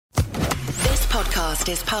podcast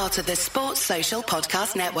is part of the Sports Social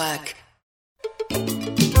Podcast Network.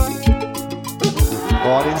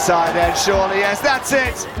 One inside edge, surely, yes, that's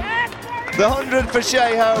it! The 100 for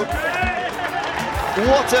Shai Hope.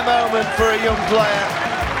 What a moment for a young player.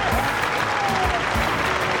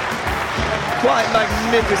 Quite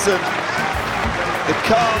magnificent. The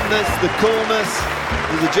calmness, the coolness.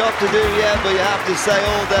 There's a job to do, yeah, but you have to say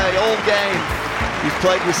all day, all game. He's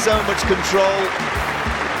played with so much control.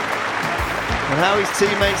 And how his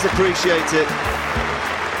teammates appreciate it.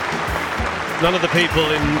 None of the people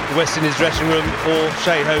in Weston's dressing room or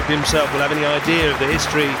Shai Hope himself will have any idea of the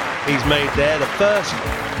history he's made there. The first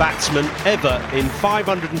batsman ever in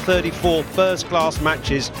 534 first-class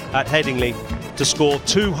matches at Headingley to score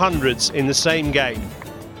 200s in the same game.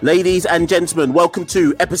 Ladies and gentlemen, welcome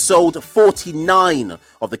to episode 49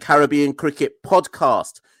 of the Caribbean Cricket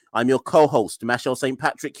Podcast. I'm your co-host, Mashal St.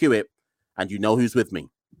 Patrick Hewitt, and you know who's with me.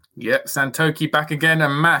 Yep, Santoki back again,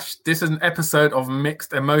 and Mash, this is an episode of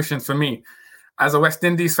mixed emotions for me. As a West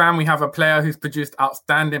Indies fan, we have a player who's produced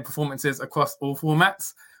outstanding performances across all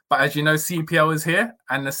formats. But as you know, CPL is here,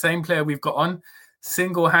 and the same player we've got on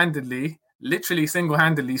literally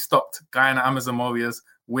single-handedly stopped Guyana Amazon Warriors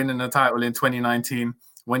winning the title in 2019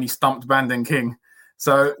 when he stumped Brandon King.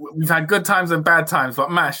 So we've had good times and bad times,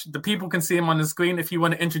 but Mash, the people can see him on the screen if you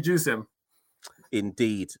want to introduce him.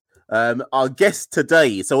 Indeed. Our guest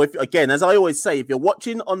today. So if, again, as I always say, if you're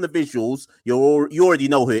watching on the visuals, you already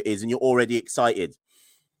know who it is and you're already excited.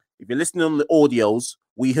 If you're listening on the audios,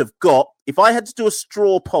 we have got, if I had to do a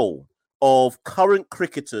straw poll of current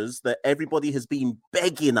cricketers that everybody has been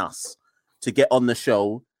begging us to get on the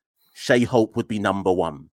show, Shai Hope would be number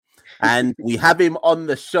one. And we have him on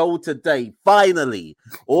the show today. Finally,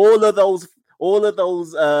 all of those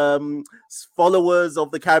followers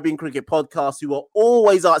of the Caribbean Cricket Podcast who are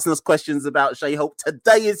always asking us questions about Shai Hope,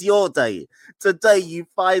 today is your day. Today you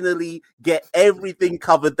finally get everything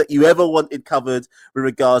covered that you ever wanted covered with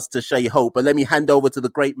regards to Shai Hope. But let me hand over to the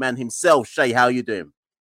great man himself. Shai, how are you doing?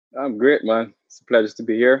 I'm great, man. It's a pleasure to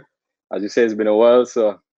be here. As you say, it's been a while, so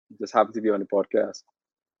I'm just happy to be on the podcast.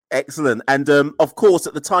 Excellent. And of course,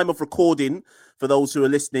 at the time of recording, for those who are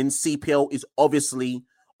listening, CPL is obviously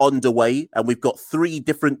underway, and we've got 3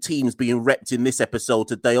 different teams being repped in this episode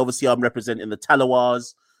today. Obviously, I'm representing the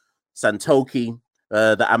Talawars, Santoki,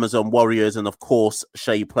 the Amazon Warriors, and of course,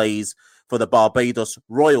 Shai plays for the Barbados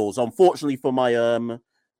Royals. Unfortunately for my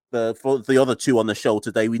for the other 2 on the show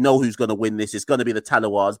today, we know who's going to win this. It's going to be the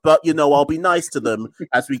Talawars, but you know, I'll be nice to them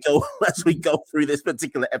as we go through this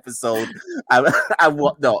particular episode and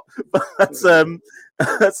whatnot. But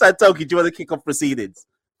Santoki, do you want to kick off proceedings?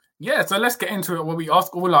 Yeah, so let's get into it. Where we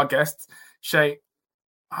ask all our guests, Shai,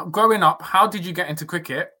 growing up, how did you get into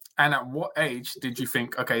cricket? And at what age did you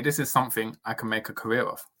think, okay, this is something I can make a career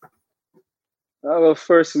of? Well,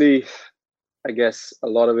 firstly, I guess a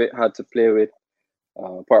lot of it had to play with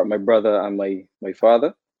part of my brother and my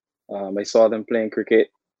father. I saw them playing cricket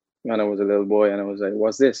when I was a little boy, and I was like,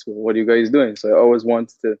 what's this? What are you guys doing? So I always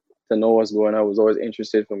wanted to know what's going on. I was always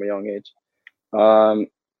interested from a young age.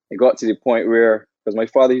 It got to the point where, because my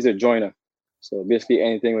father, he's a joiner. So basically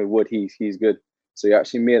anything with wood, he's good. So he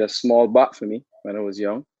actually made a small bat for me when I was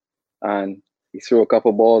young. And he threw a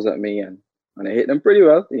couple balls at me and I hit them pretty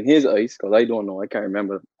well in his eyes, because I don't know. I can't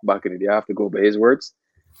remember back in the day. I have to go by his words.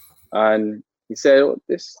 And he said, oh,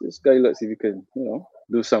 this guy, let's see if he could,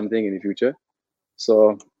 do something in the future.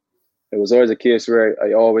 So it was always a case where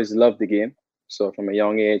I always loved the game. So from a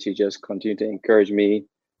young age, he just continued to encourage me.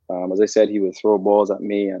 As I said, he would throw balls at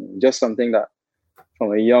me, and just something that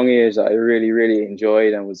from a young age that I really, really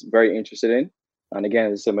enjoyed and was very interested in. And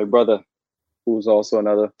again, as I said, my brother, who's also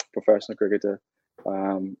another professional cricketer,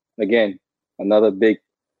 again, another big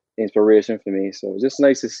inspiration for me. So it's just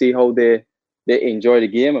nice to see how they enjoy the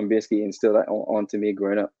game and basically instill that onto me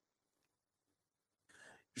growing up.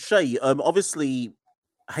 Shai, obviously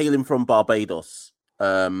hailing from Barbados,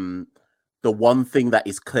 the one thing that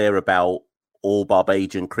is clear about all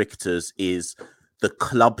Barbadian cricketers is the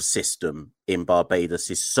club system in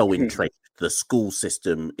Barbados is so entrenched. The school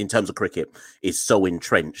system, in terms of cricket, is so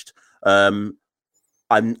entrenched. It's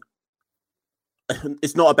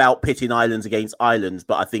not about pitting islands against islands,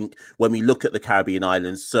 but I think when we look at the Caribbean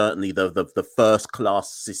islands, certainly the first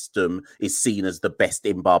class system is seen as the best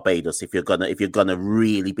in Barbados if you're gonna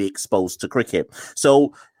really be exposed to cricket.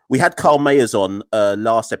 So we had Carl Mayers on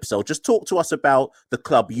last episode. Just talk to us about the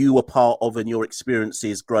club you were part of and your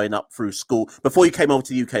experiences growing up through school. Before you came over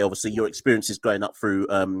to the UK, obviously, your experiences growing up through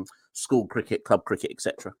school cricket, club cricket,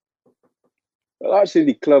 etc. Well, actually,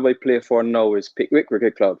 the club I play for now is Pickwick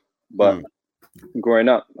Cricket Club. But growing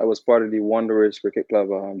up, I was part of the Wanderers Cricket Club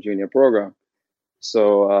junior program.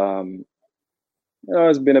 So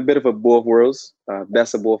it's been a bit of a both worlds,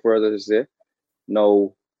 best of both worlds, as I say.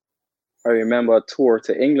 Now, I remember a tour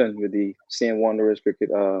to England with the St. Wanderers Cricket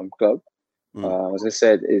Club. As I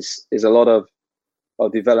said, is a lot of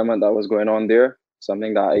development that was going on there.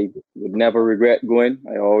 Something that I would never regret going.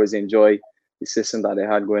 I always enjoy the system that they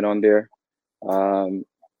had going on there.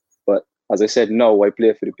 But as I said, no, I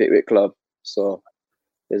play for the Pickwick Club. So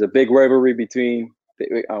there's a big rivalry between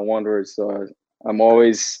Pickwick and Wanderers. So I'm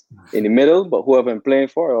always in the middle, but whoever I'm playing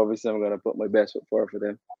for, obviously I'm going to put my best foot forward for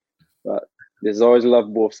them. But there's always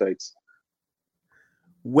love both sides.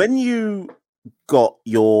 When you got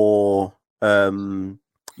your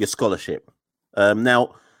scholarship,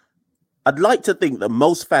 now I'd like to think that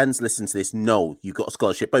most fans listening to this know you got a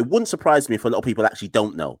scholarship, but it wouldn't surprise me if a lot of people actually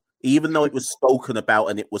don't know. Even though it was spoken about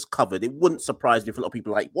and it was covered, it wouldn't surprise me if a lot of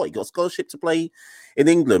people are like, what, you got a scholarship to play in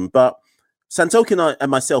England? But Santoki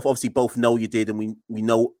and myself obviously both know you did, and we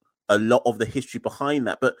know a lot of the history behind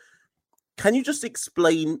that. But can you just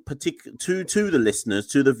explain to the listeners,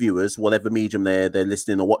 to the viewers, whatever medium they're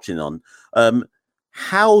listening or watching on,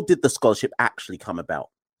 how did the scholarship actually come about?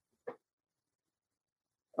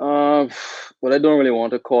 Well, I don't really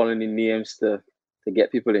want to call any names to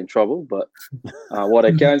get people in trouble, but what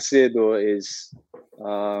I can say though is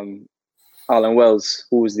Alan Wells,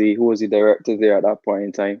 who was the director there at that point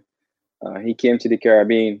in time, he came to the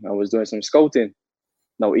Caribbean. I was doing some scouting.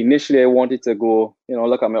 Now, initially, I wanted to go,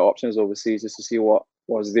 look at my options overseas just to see what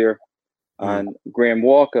was there. And Graham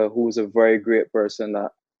Walker, who was a very great person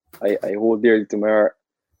that I hold dearly to my heart,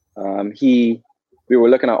 we were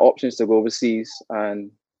looking at options to go overseas,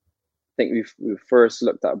 and I think we first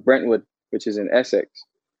looked at Brentwood, which is in Essex.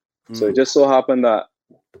 So it just so happened that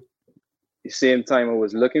the same time I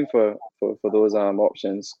was looking for those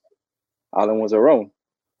options, Alan was around.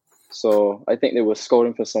 So I think they were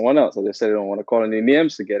scouting for someone else. So they said they don't want to call any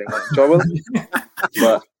names to get him in trouble.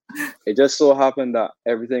 But it just so happened that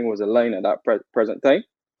everything was aligned at that present time.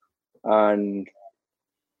 And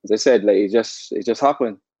as I said, like it just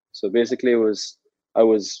happened. So basically I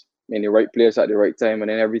was in the right place at the right time, and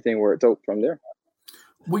then everything worked out from there.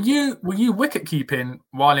 Were you wicket keeping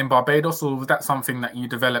while in Barbados, or was that something that you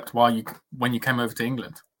developed when you came over to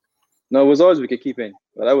England? No, it was always wicket keeping,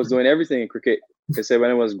 but I was doing everything in cricket. I said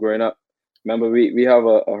when I was growing up, remember we have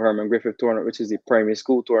a Herman Griffith tournament, which is the primary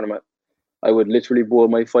school tournament. I would literally bowl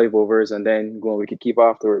my 5 overs and then go and wicket keep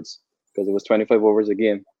afterwards because it was 25 overs a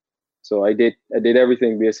game. So I did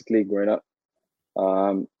everything basically growing up.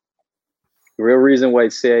 The real reason why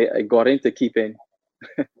I'd say I got into keeping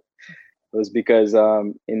was because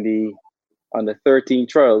in the under 13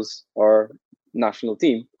 trials, our national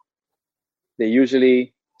team, they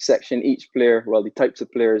usually section each player, well, the types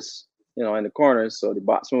of players, in the corners. So the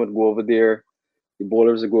batsman would go over there, the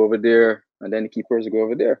bowlers would go over there, and then the keepers would go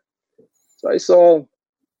over there. So I saw a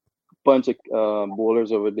bunch of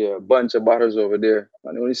bowlers over there, a bunch of batters over there,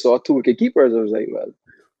 and I only saw 2 wicket keepers. I was like, well,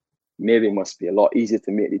 maybe it must be a lot easier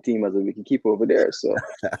to make the team as a wicket keeper over there. So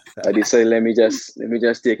I decided let me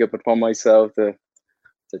just take it upon myself to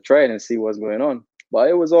try it and see what's going on. But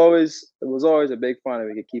it was always a big fan of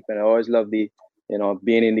wicket keeping. I always loved the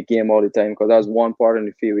being in the game all the time, because that's one part in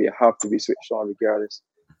the field where you have to be switched on regardless.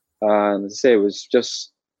 And as I say, it was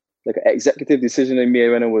just like an executive decision I made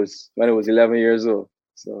when I was 11 years old.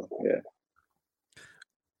 So yeah.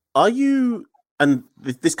 Are you? And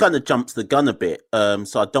this kind of jumps the gun a bit,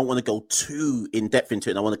 so I don't want to go too in depth into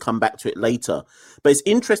it, and I want to come back to it later. But it's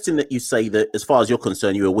interesting that you say that, as far as you're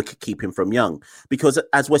concerned, you were wicket keeping from young, because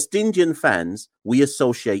as West Indian fans, we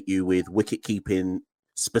associate you with wicket keeping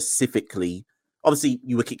specifically. Obviously,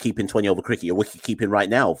 you wicket keeping 20 over cricket. You're wicket keeping right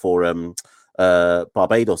now for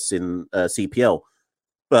Barbados in CPL,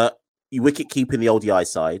 but you wicket keeping the ODI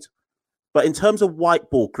side. But in terms of white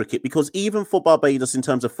ball cricket, because even for Barbados, in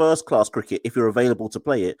terms of first class cricket, if you're available to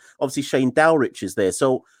play it, obviously Shane Dowrich is there.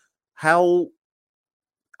 So how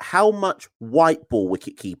much white ball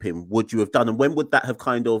wicket keeping would you have done, and when would you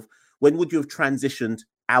have transitioned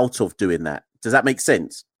out of doing that? Does that make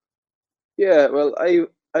sense? Yeah, well,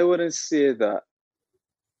 I wouldn't say that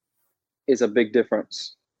it's a big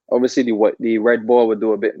difference. Obviously, the red ball would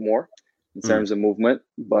do a bit more in terms of movement,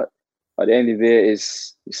 but at the end of the day,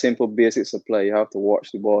 it's simple basics of play. You have to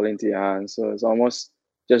watch the ball into your hands. So it's almost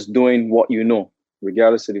just doing what you know,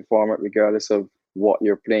 regardless of the format, regardless of what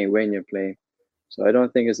you're playing, when you're playing. So I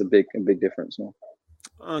don't think it's a big difference. No.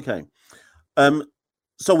 Okay.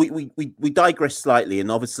 So we digress slightly,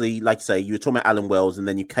 and obviously, like I say, you were talking about Alan Wells, and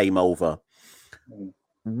then you came over.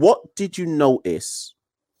 What did you notice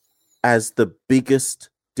as the biggest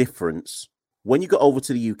difference when you got over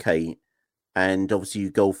to the UK? And obviously, you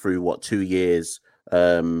go through 2 years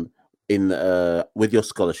in with your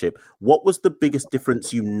scholarship. What was the biggest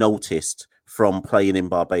difference you noticed from playing in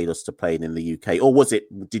Barbados to playing in the UK, or was it?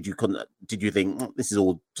 Did you think this is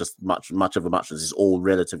all just much of a muchness? This is all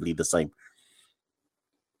relatively the same?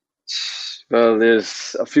 Well,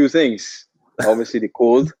 there's a few things. Obviously, the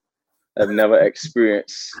cold. I've never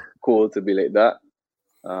experienced cold to be like that.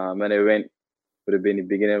 And I went, would have been the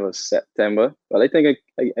beginning of September. Well, I think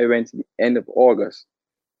I went to the end of August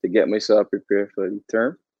to get myself prepared for the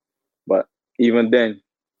term. But even then,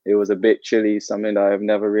 it was a bit chilly, something that I've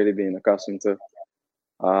never really been accustomed to.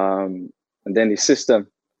 And then the system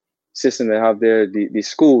they have there, the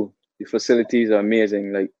school, the facilities are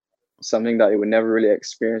amazing. Like something that I would never really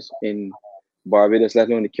experience in Barbados, let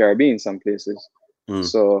alone the Caribbean, some places.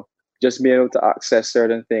 So just being able to access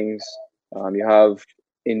certain things. You have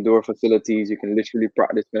indoor facilities. You can literally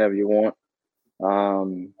practice whenever you want.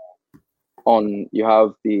 You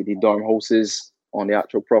have the dorm houses on the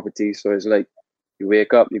actual property. So it's like you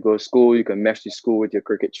wake up, you go to school, you can mesh the school with your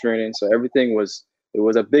cricket training. So everything was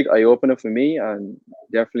a big eye opener for me, and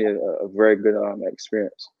definitely a very good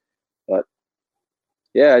experience. But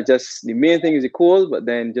yeah, just the main thing is the cold, but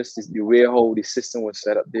then just the way how the system was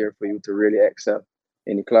set up there for you to really excel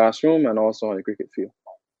in the classroom and also on the cricket field.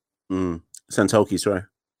 Santoki, sorry.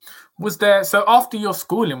 Was there, so after your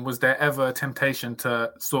schooling, was there ever a temptation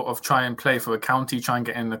to sort of try and play for a county, try and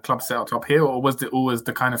get in the club set up here, or was it always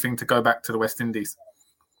the kind of thing to go back to the West Indies?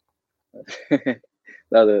 That's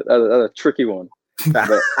a tricky one.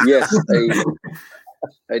 But yes,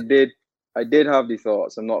 I did have the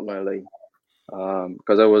thoughts, I'm not gonna lie.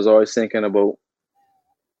 Because I was always thinking about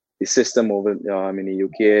the system over in the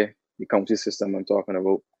UK, the county system I'm talking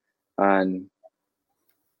about. And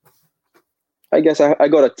I guess I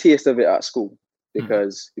got a taste of it at school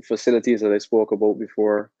because the facilities that I spoke about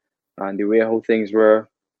before and the way how things were.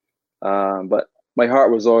 But my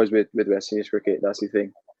heart was always with West Indies cricket. That's the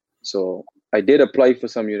thing. So I did apply for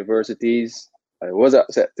some universities. I was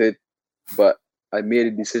accepted, but I made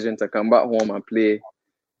a decision to come back home and play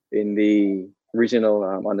in the regional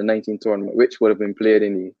under 19 tournament, which would have been played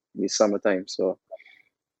in the summertime. So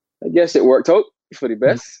I guess it worked out for the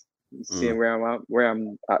best. Seeing where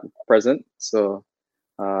I'm at present, so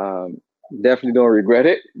definitely don't regret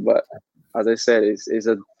it. But as I said, it's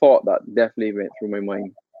a thought that definitely went through my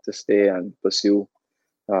mind to stay and pursue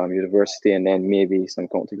university and then maybe some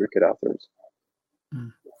county cricket afterwards.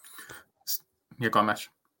 Yeah, go on, Mash.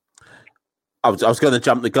 I was going to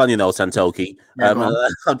jump the gun, Santoki. Yeah,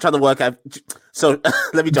 I'm trying to work out. So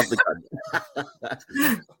let me jump the gun.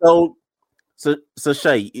 So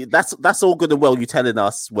Shai, that's all good and well. You telling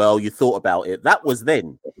us, well, you thought about it. That was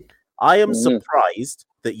then. I am surprised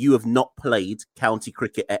that you have not played county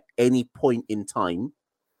cricket at any point in time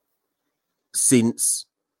since,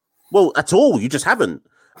 well, at all. You just haven't.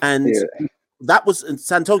 And that was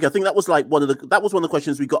Santoki. I think that was like one of the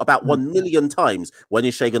questions we got about 1 million times. When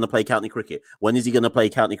is Shai going to play county cricket? When is he going to play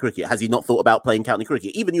county cricket? Has he not thought about playing county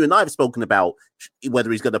cricket? Even you and I have spoken about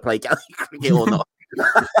whether he's going to play county cricket or not.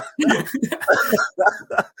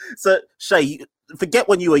 So Shai, forget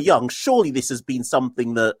when you were young. Surely this has been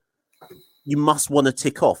something that you must want to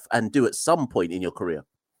tick off and do at some point in your career.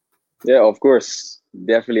 Yeah, of course,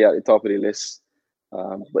 definitely at the top of the list.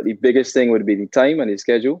 But the biggest thing would be the time and the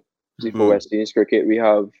schedule. For West Indies cricket, we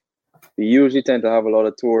usually tend to have a lot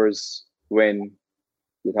of tours when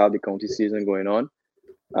you have the county season going on,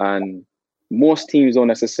 and most teams don't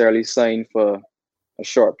necessarily sign for a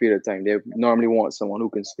short period of time. They normally want someone who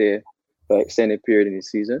can stay for an extended period in the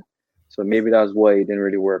season. So maybe that's why it didn't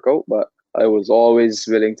really work out. But I was always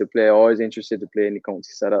willing to play, always interested to play in the county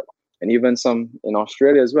setup, and even some in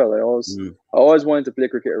Australia as well. I always wanted to play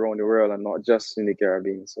cricket around the world and not just in the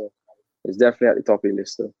Caribbean. So it's definitely at the top of the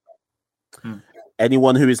list though.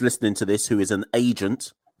 Anyone who is listening to this who is an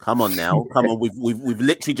agent, come on now. Come on. We've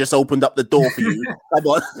literally just opened up the door for you. Come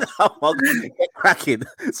on, get cracking.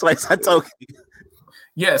 So Santoki.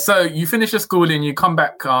 Yeah, so you finish your schooling, you come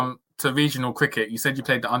back to regional cricket. You said you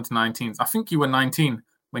played the under-19s. I think you were 19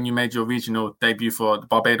 when you made your regional debut for the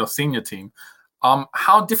Barbados senior team.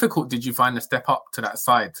 How difficult did you find the step up to that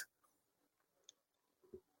side?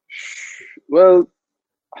 Well,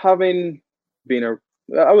 having been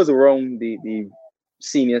I was around the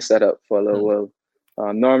senior setup for a little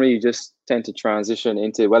while. Normally, you just tend to transition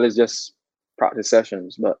into, it's just practice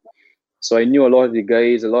sessions. But so I knew a lot of the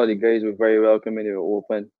guys. A lot of the guys were very welcoming. They were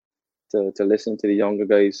open to listen to the younger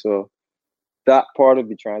guys. So that part of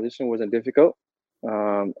the transition wasn't difficult.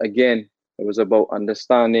 Again, it was about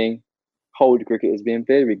understanding how the cricket is being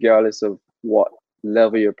played, regardless of what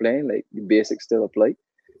level you're playing. Like the basics still apply.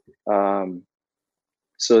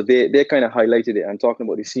 So they kind of highlighted it. I'm talking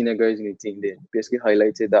about the senior guys in the team. They basically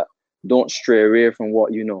highlighted that don't stray away from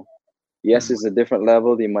what you know. Yes, it's a different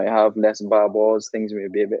level. They might have less bar balls. Things may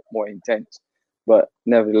be a bit more intense. But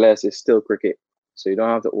nevertheless, it's still cricket. So you don't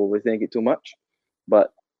have to overthink it too much.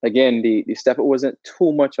 But again, the step up wasn't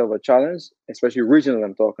too much of a challenge, especially regional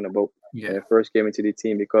I'm talking about when I first came into the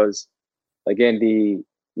team, because again, the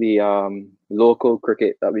local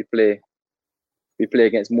cricket that we play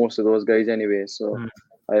against most of those guys anyway. So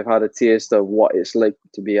I've had a taste of what it's like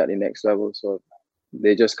to be at the next level. So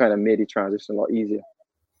they just kind of made the transition a lot easier.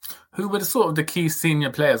 Who were the key senior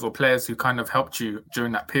players or players who kind of helped you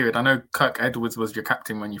during that period? I know Kirk Edwards was your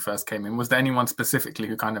captain when you first came in. Was there anyone specifically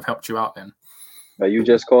who kind of helped you out then? You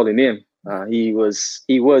just called him in. He was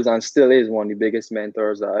and still is one of the biggest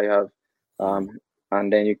mentors that I have.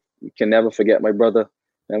 And then you can never forget my brother.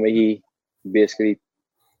 And when he basically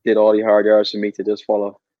did all the hard yards for me to just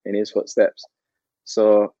follow in his footsteps.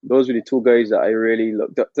 So those were the two guys that I really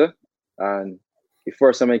looked up to. And the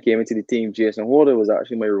first time I came into the team, Jason Holder was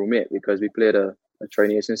actually my roommate because we played a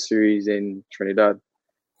Tri-Nation series in Trinidad.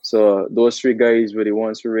 So those three guys were the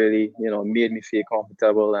ones who really, made me feel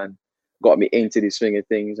comfortable and got me into the swing of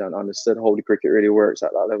things and understood how the cricket really works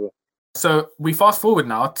at that level. So we fast forward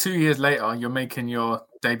now, 2 years later, you're making your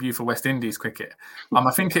debut for West Indies cricket.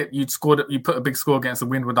 I think you put a big score against the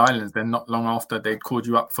Windward Islands. Then not long after, they'd called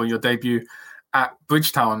you up for your debut at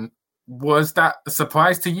Bridgetown. Was that a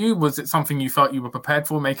surprise to you? Was it something you felt you were prepared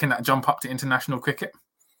for, making that jump up to international cricket?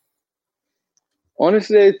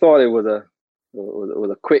 Honestly, I thought it was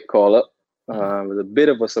a quick call up. It was a bit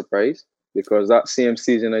of a surprise because that same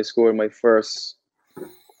season I scored my first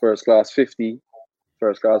class 50,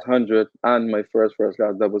 first class 100, and my first class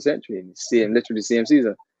double century in literally the same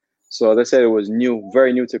season. So as I said, it was new,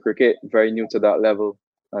 very new to cricket, very new to that level,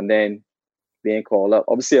 and then being called up.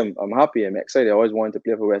 Obviously, I'm happy, I'm excited. I always wanted to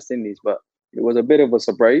play for West Indies, but it was a bit of a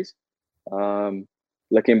surprise.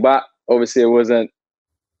 Looking back, obviously, it wasn't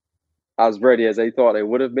as ready as I thought I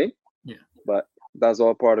would have been. Yeah. But that's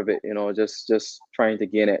all part of it, just trying to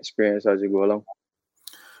gain experience as you go along.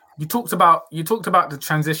 You talked about the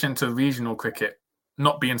transition to regional cricket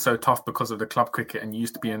not being so tough because of the club cricket, and you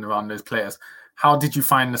used to be in around those players. How did you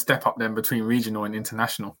find the step up then between regional and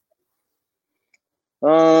international?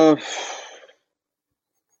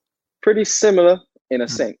 Pretty similar in a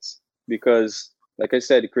sense, because like I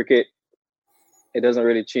said, cricket, it doesn't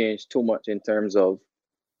really change too much in terms of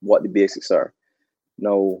what the basics are.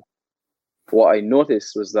 Now, what I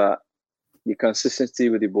noticed was that the consistency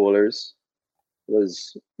with the bowlers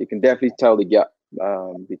you can definitely tell the gap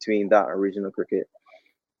between that and regional cricket.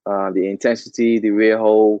 The intensity, the way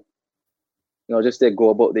how, just they go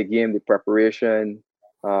about the game, the preparation,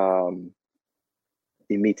 the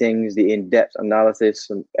meetings, the in-depth analysis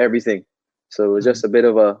and everything. So it was just a bit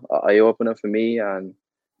of a eye-opener for me, and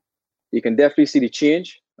you can definitely see the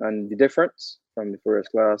change and the difference from the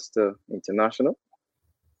first class to international.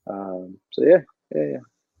 So yeah.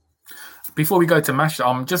 Before we go to Mash,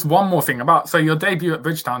 just one more thing so your debut at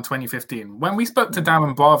Bridgetown 2015. When we spoke to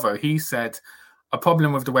Darren Bravo, he said a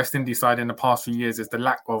problem with the West Indies side in the past few years is the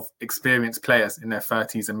lack of experienced players in their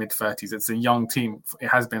 30s and mid-30s. It's a young team. It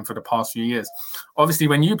has been for the past few years. Obviously,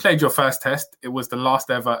 when you played your first test, it was the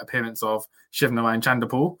last ever appearance of Shivnarine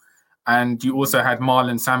Chanderpaul, and you also had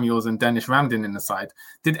Marlon Samuels and Dennis Ramdin in the side.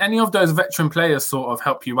 Did any of those veteran players sort of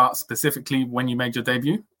help you out specifically when you made your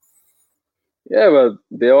debut? Yeah, well,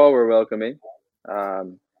 they all were welcoming.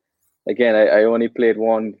 Again, I only played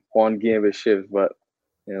one game with Shiv, but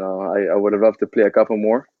I would have loved to play a couple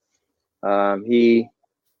more. He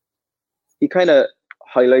kind of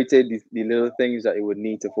highlighted the little things that he would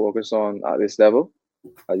need to focus on at this level.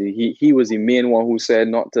 He was the main one who said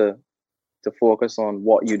not to focus on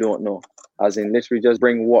what you don't know, as in literally just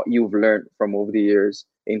bring what you've learned from over the years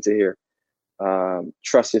into here.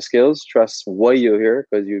 Trust your skills, trust why you're here,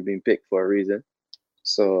 because you've been picked for a reason.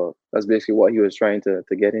 So that's basically what he was trying to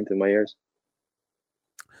get into my ears.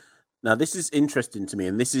 Now, this is interesting to me,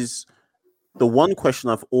 and this is the one question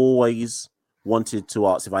I've always wanted to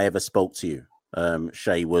ask if I ever spoke to you,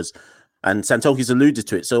 Shai, and Santoki's alluded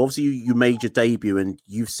to it. So obviously you made your debut, and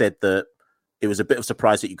you've said that it was a bit of a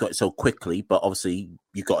surprise that you got it so quickly, but obviously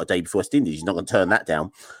you got a debut for West Indies. You're not going to turn that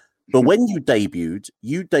down. But when you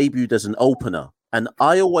debuted as an opener, and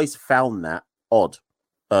I always found that odd.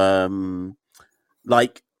 I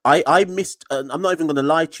missed, I'm not even going to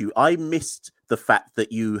lie to you, I missed the fact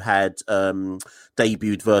that you had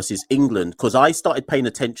debuted versus England, because I started paying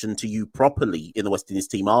attention to you properly in the West Indies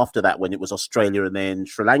team after that, when it was Australia and then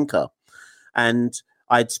Sri Lanka. And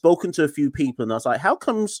I'd spoken to a few people and I was like, how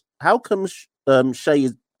comes Shai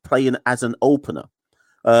is playing as an opener?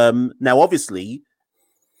 Now, obviously,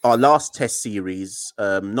 our last test series,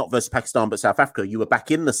 not versus Pakistan, but South Africa, you were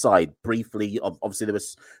back in the side briefly. Obviously, there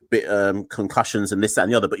was a bit concussions and this, that,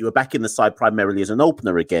 and the other, but you were back in the side primarily as an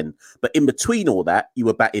opener again. But in between all that, you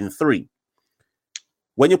were back in 3.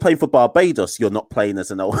 When you're playing for Barbados, you're not playing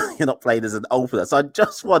as an opener. So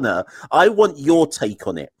I want your take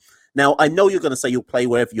on it. Now, I know you're going to say you'll play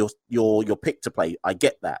wherever you're picked to play. I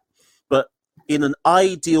get that. But in an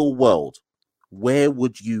ideal world, where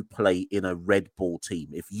would you play in a red ball team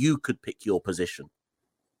if you could pick your position?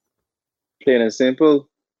 Plain and simple,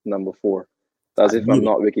 number 4. That's if I'm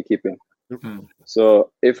not wicket keeping. Mm-hmm.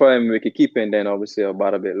 So if I'm wicket keeping, then obviously I'll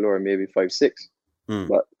bat a bit lower, maybe 5-6.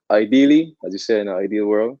 But ideally, as you say, in an ideal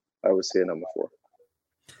world, I would say number 4.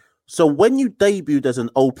 So when you debuted as an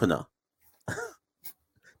opener,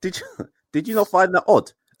 did you not find that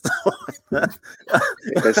odd?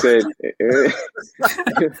 Like I said,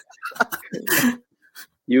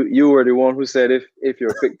 you were the one who said if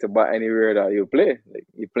you're picked to bat anywhere that you play, like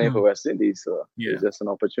you're playing for West Indies, so it's just an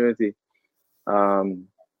opportunity.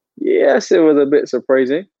 Yes, it was a bit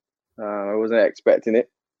surprising. I wasn't expecting it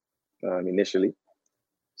initially.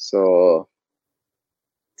 So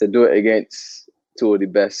to do it against 2 of the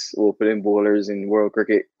best opening bowlers in world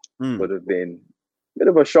cricket would have been a bit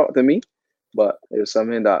of a shock to me. But it was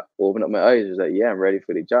something that opened up my eyes. It was like, I'm ready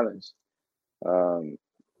for the challenge.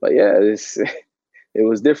 But yeah, it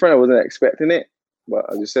was different. I wasn't expecting it.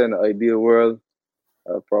 But as you said, in the ideal world,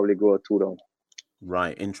 I'll probably go a 2 down.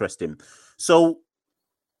 Right, interesting. So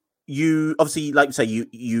you obviously, like you say,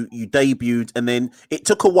 you debuted, and then it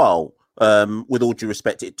took a while. With all due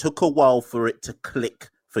respect, it took a while for it to click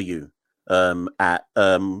for you. And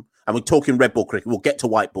we're talking red ball cricket. We'll get to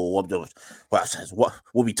white ball. What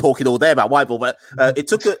we'll be talking all day about white ball, but it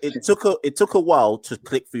took a while to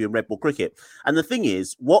click for you in red ball cricket. And the thing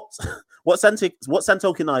is, what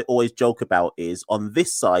Santok and I always joke about is on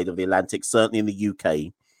this side of the Atlantic, certainly in the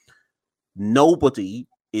UK, nobody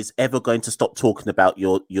is ever going to stop talking about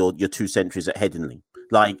your 2 centuries at Headingley.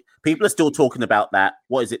 Like people are still talking about that.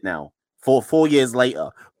 What is it now? 4 years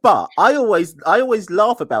later. But I always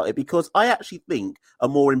laugh about it because I actually think a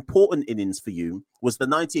more important innings for you was the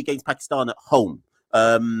 90 against Pakistan at home.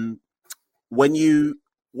 When you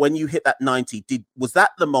hit that 90, was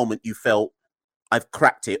that the moment you felt I've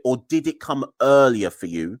cracked it, or did it come earlier for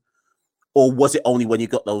you, or was it only when you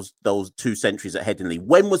got those 2 centuries at Headingley?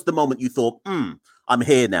 When was the moment you thought, I'm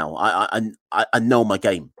here now. I know my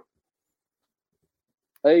game.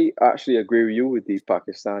 I actually agree with you with the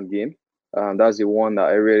Pakistan game. That's the one that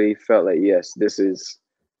I really felt like, yes, this is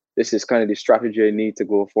kind of the strategy I need to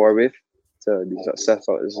go forward with to be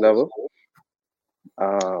successful at this level.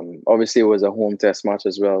 Obviously, it was a home test match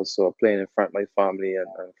as well, so playing in front of my family and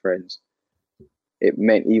friends, it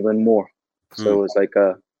meant even more. So it was like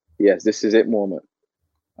yes, this is it moment.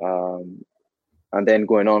 And then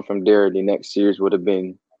going on from there, the next series would have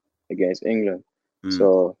been against England.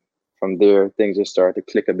 So from there, things just started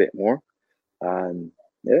to click a bit more. And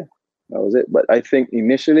yeah, that was it. But I think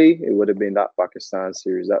initially it would have been that Pakistan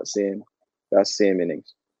series, that same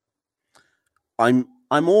innings. I'm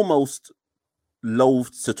almost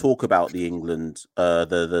loath to talk about the England,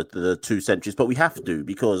 the 2 centuries, but we have to,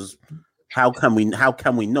 because how can we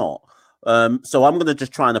not? So I'm going to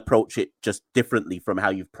just try and approach it just differently from how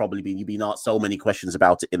you've been asked so many questions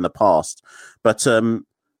about it in the past. But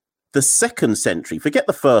the second century, forget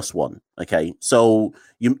the first one. Okay, so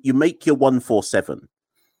you make your 147.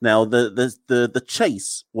 Now the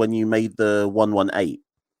chase when you made the 118,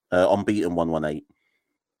 unbeaten 118.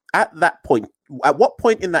 At that point, at what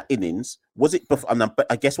point in that innings was it?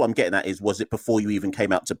 I guess what I'm getting at is, was it before you even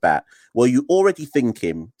came out to bat? Were you already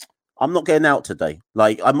thinking, I'm not getting out today?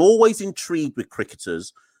 Like, I'm always intrigued with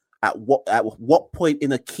cricketers at what point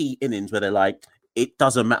in a key innings where they're like, it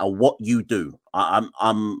doesn't matter what you do. I'm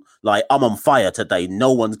on fire today.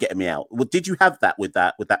 No one's getting me out. Well, did you have that with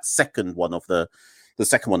that second one of the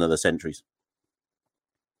second one of the centuries?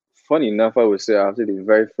 Funny enough, I would say after the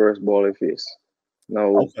very first ball I faced.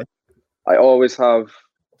 No, okay. I always have.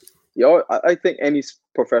 I think any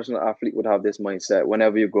professional athlete would have this mindset.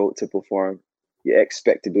 Whenever you go to perform, you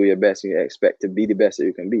expect to do your best and you expect to be the best that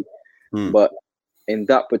you can be. But in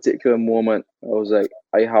that particular moment, I was like,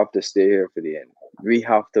 I have to stay here for the end. We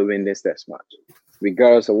have to win this test match.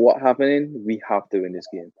 Regardless of what's happening, we have to win this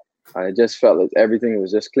game. And it just felt like everything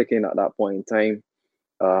was just clicking at that point in time.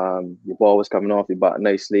 The ball was coming off the bat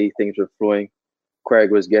nicely. Things were flowing.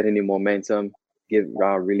 Craig was getting the momentum,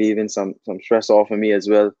 relieving some stress off of me as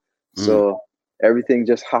well. So everything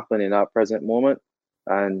just happened in that present moment.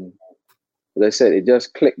 And as I said, it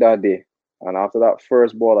just clicked that day. And after that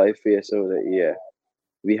first ball I faced, I was like, yeah,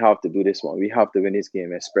 we have to do this one. We have to win this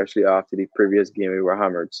game, especially after the previous game we were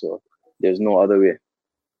hammered. So there's no other way.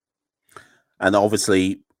 And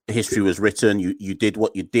obviously, history was written. You did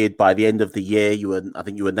what you did. By the end of the year, I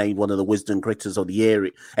think you were named one of the Wisdom Cricketers of the Year.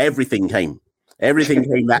 Everything came. Everything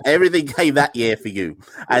came that year for you.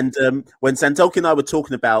 And when Santoki and I were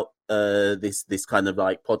talking about this kind of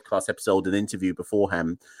like podcast episode and interview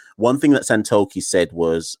beforehand, one thing that Santoki said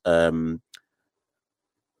was,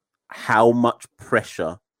 how much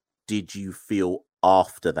pressure did you feel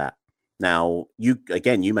after that? Now, you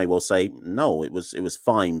may well say no, it was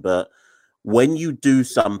fine, but when you do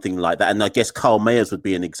something like that, and I guess Carl Mayers would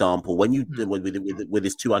be an example, when you do with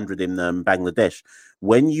his 200 in Bangladesh,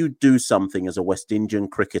 when you do something as a West Indian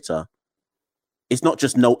cricketer, it's not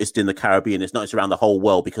just noticed in the Caribbean, it's noticed around the whole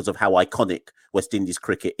world because of how iconic West Indies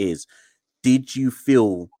cricket is. Did you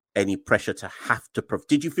feel any pressure to have to?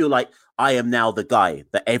 Did you feel like I am now the guy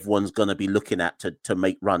that everyone's going to be looking at to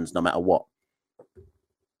make runs no matter what?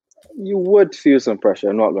 You would feel some pressure,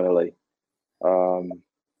 I'm not going to lie.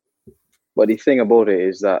 But the thing about it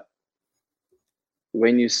is that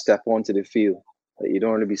when you step onto the field, you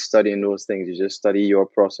don't really be studying those things. You just study your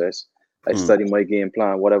process. I study my game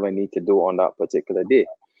plan, whatever I need to do on that particular day.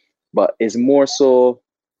 But it's more so,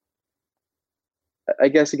 I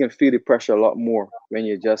guess you can feel the pressure a lot more when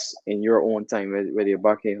you're just in your own time, whether you're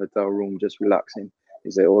back in a hotel room, just relaxing.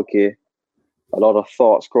 You say, okay, a lot of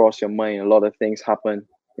thoughts cross your mind. A lot of things happen,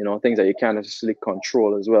 things that you can't necessarily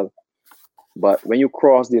control as well. But when you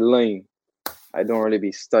cross the line, I don't really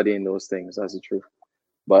be studying those things. That's the truth.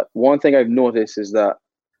 But one thing I've noticed is that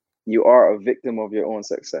you are a victim of your own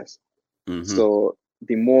success. Mm-hmm. So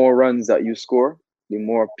the more runs that you score, the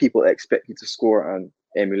more people expect you to score and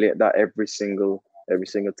emulate that every single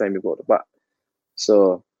time you go to bat.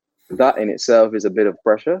 So that in itself is a bit of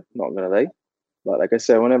pressure, not gonna lie. But like I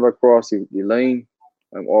said, whenever I cross the line,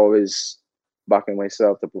 I'm always backing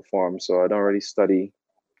myself to perform. So I don't really study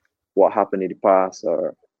what happened in the past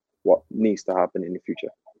or what needs to happen in the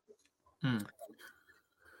future.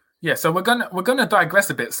 Yeah, so we're gonna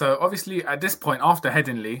digress a bit. So obviously, at this point, after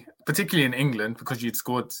Headingley, particularly in England, because you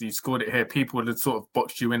scored it here, people would have sort of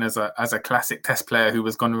boxed you in as a classic Test player who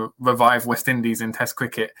was going to revive West Indies in Test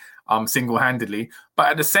cricket single-handedly. But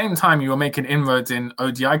at the same time, you were making inroads in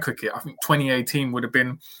ODI cricket. I think 2018 would have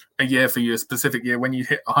been a year for you, a specific year when you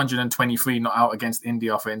hit 123 not out against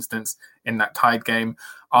India, for instance, in that tied game,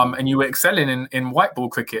 and you were excelling in white ball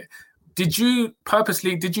cricket. Did you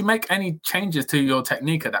make any changes to your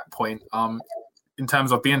technique at that point in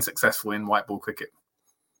terms of being successful in white ball cricket?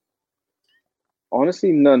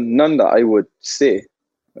 Honestly, none that I would say.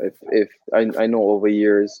 If I know over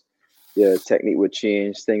years, the technique would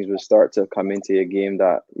change, things would start to come into a game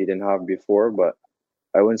that you didn't have before, but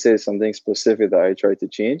I wouldn't say something specific that I tried to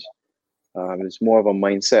change. It's more of a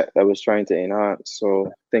mindset that I was trying to enhance.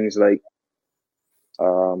 So things like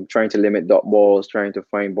trying to limit dot balls, trying to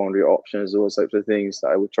find boundary options, those types of things that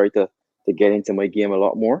I would try to get into my game a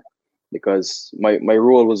lot more, because my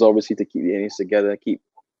role was obviously to keep the innings together, keep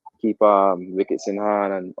wickets in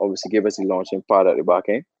hand, and obviously give us the launching pad at the back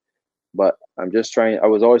end. But I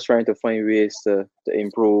was always trying to find ways to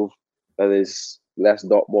improve, that is less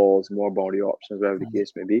dot balls, more boundary options, whatever the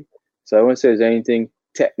case may be. So I wouldn't say there's anything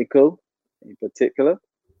technical in particular,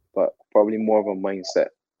 but probably more of a mindset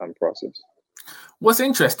and process. What's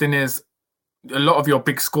interesting is a lot of your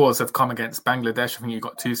big scores have come against Bangladesh. I think you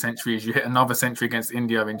got 2 centuries. You hit another century against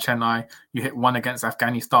India in Chennai. You hit 1 against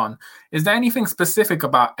Afghanistan. Is there anything specific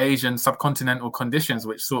about Asian subcontinental conditions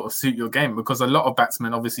which sort of suit your game? Because a lot of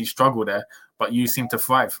batsmen obviously struggle there, but you seem to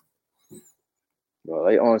thrive. Well,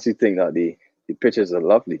 I honestly think that the pitches are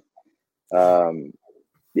lovely. The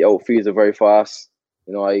outfields are very fast.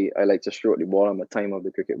 I like to stroke the ball. I'm a time of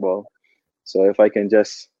the cricket ball. So if I can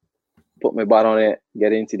just put my bat on it,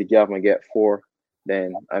 get into the gap and get 4,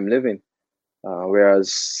 then I'm living.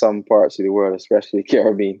 Whereas some parts of the world, especially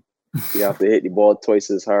Caribbean, you have to hit the ball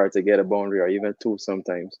twice as hard to get a boundary, or even 2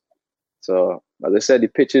 sometimes. So, as I said, the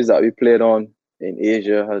pitches that we played on in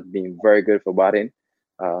Asia have been very good for batting.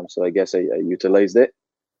 So I guess I utilized it.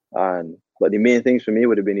 But the main things for me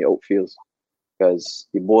would have been the outfields, because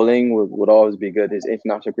the bowling would always be good. It's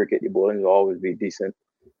international cricket, the bowling will always be decent.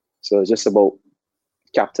 So it's just about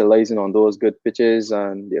capitalizing on those good pitches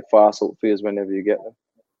and the fast outfields whenever you get them.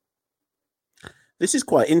 This is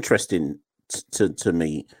quite interesting to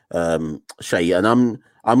me, Shai, and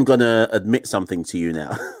I'm gonna admit something to you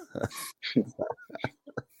now.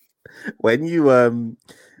 When you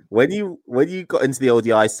got into the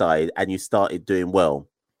ODI side and you started doing well,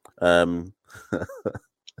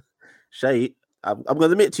 Shai, I'm going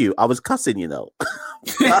to admit to you, I was cussing, you know.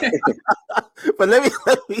 But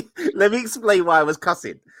let me explain why I was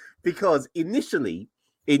cussing. Because initially,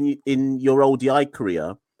 in your ODI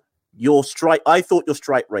career, I thought your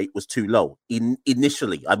strike rate was too low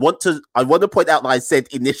initially. I want to point out that I said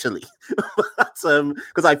initially,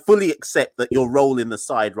 because I fully accept that your role in the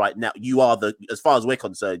side right now, as far as we're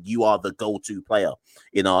concerned, you are the go-to player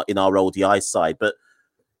in our ODI side. But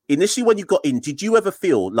initially, when you got in, did you ever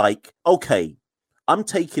feel like, okay, I'm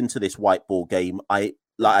taken to this white ball game. I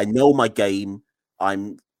know my game.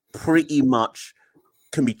 I'm pretty much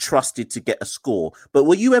can be trusted to get a score. But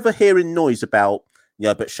were you ever hearing noise about,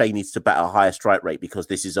 but Shai needs to bat a higher strike rate because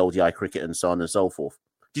this is ODI cricket and so on and so forth?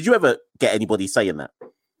 Did you ever get anybody saying that?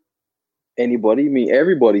 Anybody? Me,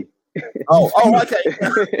 everybody. Oh,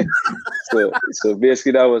 okay. So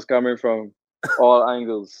basically that was coming from all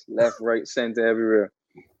angles, left, right, center, everywhere.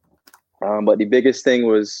 But the biggest thing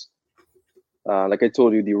was, like I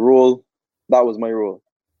told you, the role, that was my role.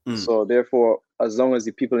 So therefore, as long as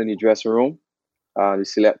the people in the dressing room, the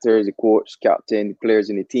selectors, the coach, captain, the players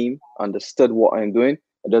in the team understood what I'm doing,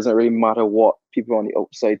 it doesn't really matter what people on the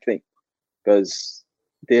outside think, because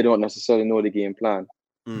they don't necessarily know the game plan.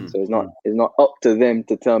 So it's not up to them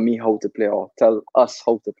to tell me how to play or tell us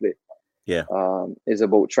how to play. Yeah. It's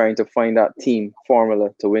about trying to find that team formula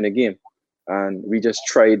to win a game. And we just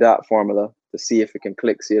tried that formula to see if it can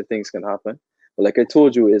click, see if things can happen. But like I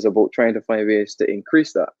told you, it's about trying to find ways to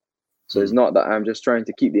increase that. So it's not that I'm just trying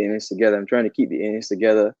to keep the innings together. I'm trying to keep the innings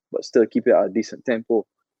together, but still keep it at a decent tempo.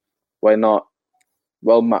 Why not?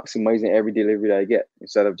 Well, maximizing every delivery that I get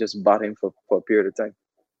instead of just batting for a period of time.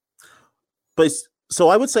 But so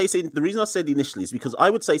I would say the reason I said initially is because I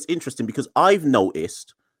would say it's interesting because I've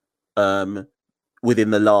noticed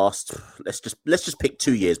within the last, let's just pick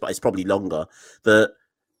 2 years, but it's probably longer, that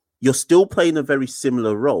you're still playing a very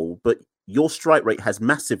similar role, but your strike rate has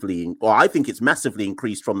I think it's massively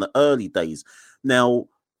increased from the early days. Now,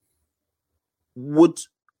 what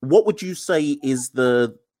would you say is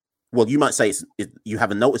you might say you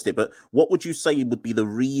haven't noticed it, but what would you say would be the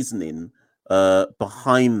reasoning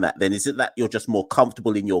behind that then? Is it that you're just more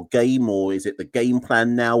comfortable in your game, or is it the game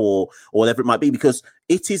plan now, or whatever it might be? Because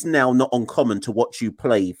it is now not uncommon to watch you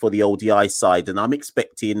play for the ODI side, and I'm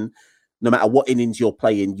expecting no matter what innings you're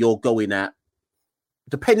playing, you're going at,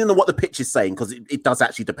 depending on what the pitch is saying, because it does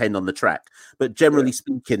actually depend on the track. But generally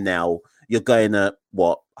speaking now, you're going at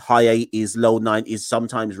high 80s, low 90s,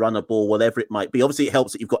 sometimes run a ball, whatever it might be. Obviously, it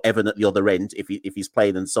helps that you've got Evan at the other end if he's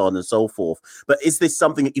playing and so on and so forth. But is this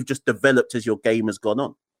something that you've just developed as your game has gone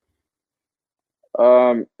on?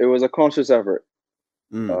 It was a conscious effort.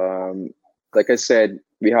 Like I said,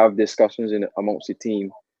 we have discussions amongst the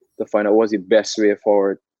team to find out what's the best way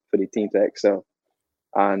forward for the team to excel.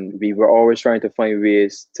 And we were always trying to find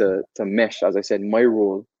ways to mesh, as I said, my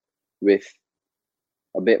role with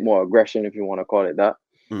a bit more aggression, if you want to call it that.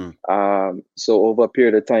 So over a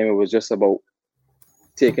period of time, it was just about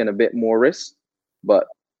taking a bit more risk, but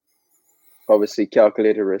obviously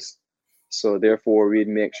calculated risk. So therefore, we'd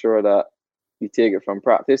make sure that we take it from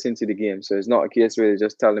practice into the game. So it's not a case where they're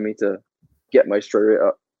just telling me to get my strike rate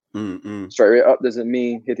up. Strike rate up doesn't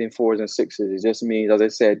mean hitting 4s and 6s. It just means, as I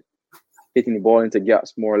said, hitting the ball into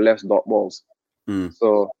gaps, more or less dot balls.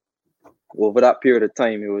 So over that period of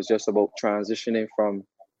time, it was just about transitioning from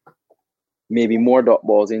maybe more dot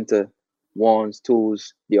balls into 1s,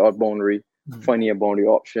 2s, the odd boundary, finding a boundary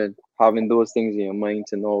option, having those things in your mind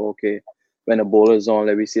to know, okay, when a bowler's on,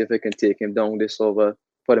 let me see if I can take him down this over,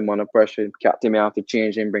 put him under pressure, captain may have to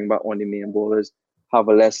change him, bring back one of the main bowlers, have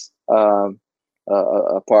a less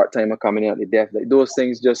a part-timer coming in at the depth. Like those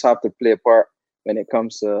things just have to play a part when it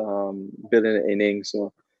comes to building an innings.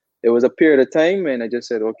 So it was a period of time and I just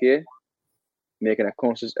said, okay, making a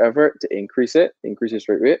conscious effort to increase the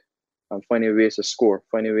strike rate and finding ways to score,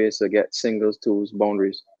 finding ways to get singles, 2s,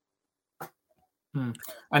 boundaries.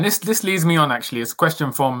 And this leads me on, actually. It's a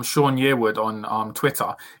question from Sean Yearwood on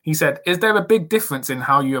Twitter. He said, is there a big difference in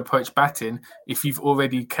how you approach batting if you've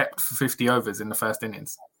already kept for 50 overs in the first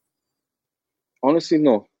innings? Honestly,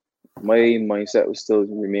 no. My mindset will still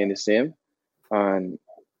remain the same. And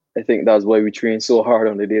I think that's why we train so hard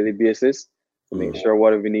on a daily basis to make sure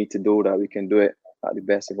whatever we need to do, that we can do it at the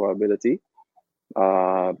best of our ability.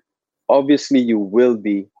 Obviously, you will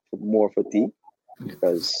be more fatigued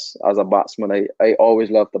because as a batsman, I always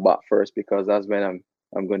love to bat first because that's when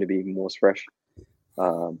I'm going to be most fresh.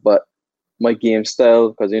 But my game style,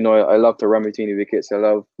 because, I love to run between the wickets. I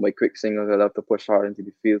love my quick singles. I love to push hard into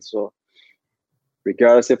the field. So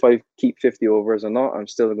regardless if I keep 50 overs or not, I'm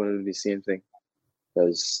still going to do the same thing.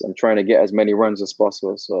 Because I'm trying to get as many runs as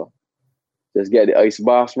possible. So just get the ice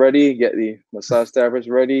baths ready, get the massage therapists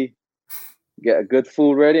ready, get a good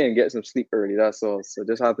food ready, and get some sleep early. That's all. So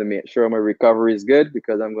just have to make sure my recovery is good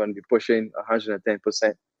because I'm going to be pushing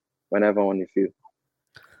 110% whenever I'm on the field.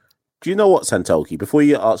 Do you know what, Santoki? Before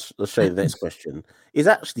you ask Shai the next question, is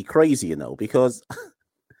actually crazy, you know, because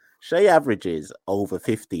Shai averages over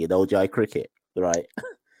 50 in ODI cricket, right?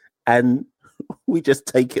 And we just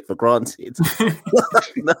take it for granted.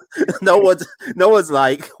 no one's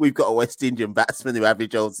like, we've got a West Indian batsman who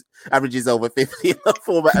averages over 50 in the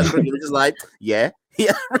format of cricket. We're just like, yeah, he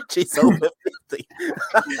averages over 50.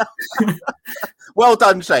 Well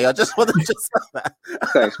done, Shai. I just want to say that.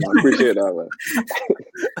 Thanks, man. Appreciate that,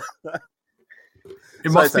 man.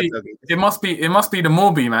 It must be the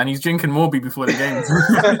Morby, man. He's drinking Morby before the games.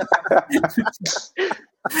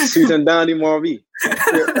 Sweet and Dandy Morby.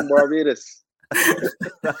 From Barbados.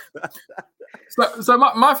 So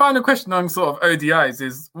my final question on sort of ODIs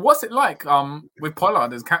is, what's it like with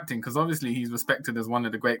Pollard as captain? Because obviously he's respected as one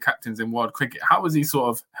of the great captains in world cricket. How has he sort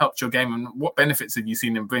of helped your game, and what benefits have you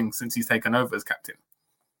seen him bring since he's taken over as captain?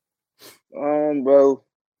 Well,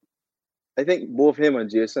 I think both him and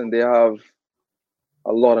Jason, they have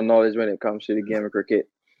a lot of knowledge when it comes to the game of cricket.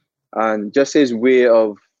 And just his way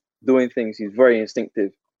of doing things, he's very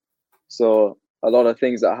instinctive. So a lot of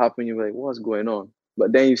things that happen, you're like, what's going on?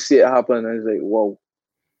 But then you see it happen and it's like, whoa,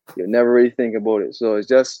 you never really think about it. So it's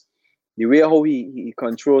just the way how he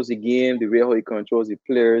controls the game, the way how he controls the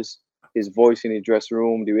players, his voice in the dressing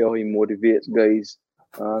room, the way how he motivates guys.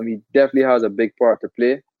 He definitely has a big part to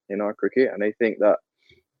play in our cricket. And I think that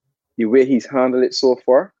the way he's handled it so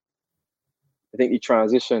far, I think the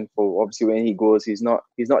transition for obviously when he goes, he's not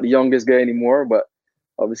the youngest guy anymore, but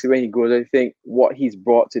obviously when he goes, I think what he's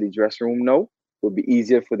brought to the dressing room now would be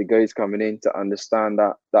easier for the guys coming in to understand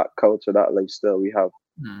that culture, that lifestyle we have.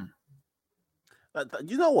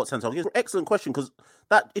 You know what, Santoki? Excellent question, because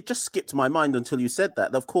it just skipped my mind until you said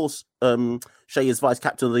that. Of course, Shai is vice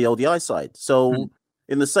captain of the ODI side. So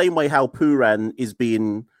in the same way how Pooran is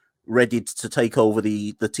being ready to take over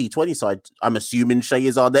the T20 side, I'm assuming Shai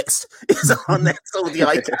is our next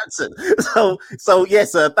ODI captain. So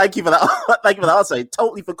yes, thank you for that. Thank you for that answer. I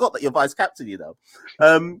totally forgot that you're vice captain, you know.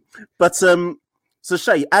 So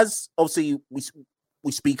Shai, as obviously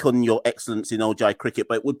we speak on your excellence in ODI cricket,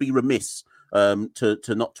 but it would be remiss to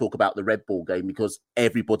not talk about the red ball game because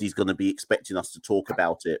everybody's going to be expecting us to talk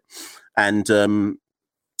about it. And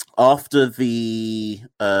after the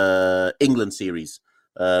England series,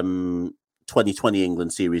 2020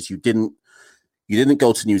 England series, you didn't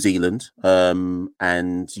go to New Zealand,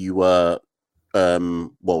 and you were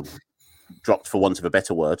dropped for want of a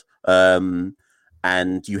better word,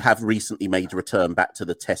 and you have recently made a return back to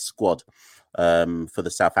the Test squad for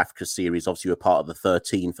the South Africa series. Obviously, you were part of the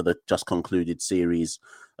 13 for the just concluded series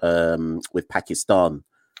with Pakistan.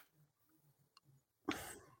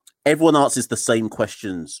 Everyone answers the same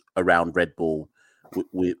questions around red ball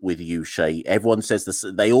with you, Shai. Everyone says this.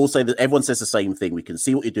 They all say that. Everyone says the same thing. We can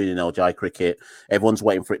see what you're doing in LGI cricket. Everyone's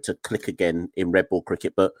waiting for it to click again in red ball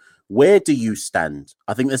cricket. But where do you stand?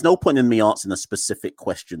 I think there's no point in me answering a specific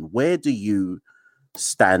question. Where do you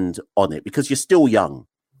stand on it? Because you're still young,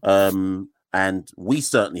 and we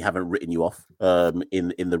certainly haven't written you off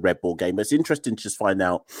in the red ball game. But it's interesting to just find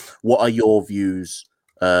out what are your views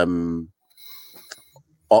on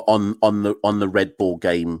the red ball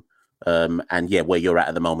game. And yeah, where you're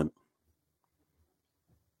at the moment.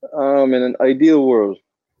 In an ideal world,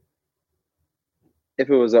 if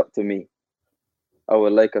it was up to me, I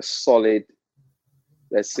would like a solid,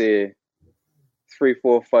 let's say, 3,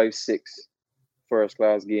 4, 5, 6 first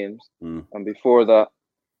class games. And before that,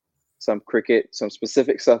 some cricket, some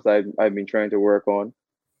specific stuff that I've been trying to work on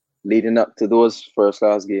leading up to those first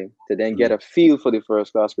class games, to then get a feel for the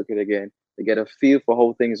first class cricket again, to get a feel for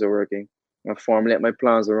how things are working and formulate my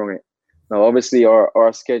plans around it. Now, obviously,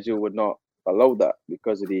 our schedule would not allow that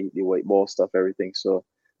because of the white ball stuff, everything. So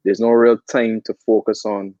there's no real time to focus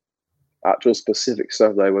on actual specific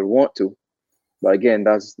stuff that I would want to. But again,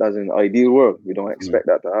 that's an ideal world. We don't expect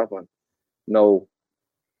that to happen. Now,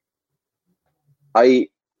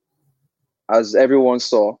 as everyone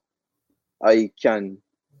saw, I can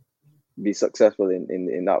be successful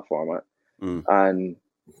in that format. And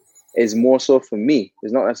it's more so for me.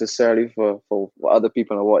 It's not necessarily for other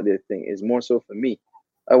people and what they think. It's more so for me.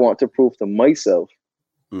 I want to prove to myself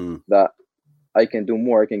that I can do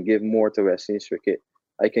more. I can give more to West Indies cricket.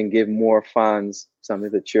 I can give more fans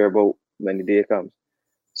something to cheer about when the day comes.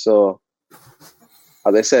 So,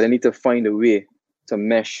 as I said, I need to find a way to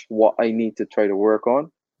mesh what I need to try to work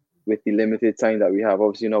on with the limited time that we have.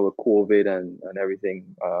 Obviously, with COVID and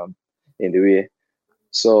everything in the way.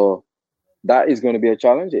 So, that is going to be a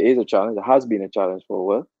challenge. It is a challenge. It has been a challenge for a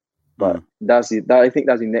while. But I think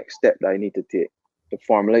that's the next step that I need to take, to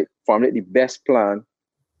formulate the best plan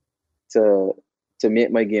to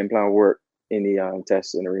make my game plan work in the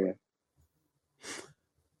testing arena.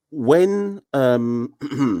 When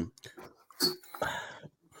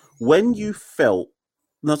when you felt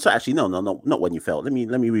not when you felt. Let me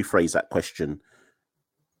rephrase that question.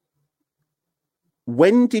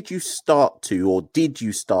 When did you start to, or did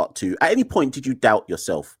you start to, at any point did you doubt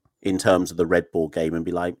yourself in terms of the red ball game and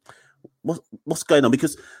be like, what's going on?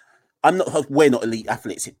 Because we're not elite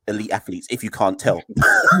athletes, if you can't tell.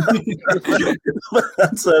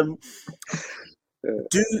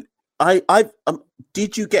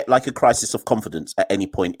 Did you get like a crisis of confidence at any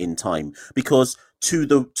point in time? Because to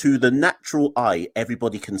the natural eye,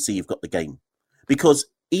 everybody can see you've got the game. Because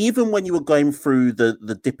even when you were going through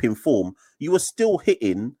the dip in form, you were still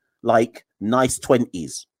hitting like nice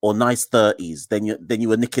 20s or nice 30s. Then you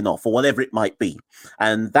were nicking off or whatever it might be.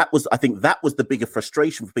 And I think that was the bigger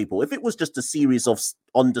frustration for people. If it was just a series of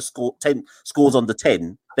scores under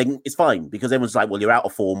 10, then it's fine, because everyone's like, well, you're out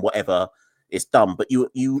of form, whatever, it's done. But you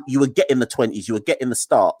were getting the 20s, you were getting the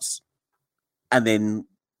starts, and then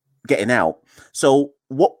getting out. So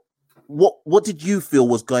what did you feel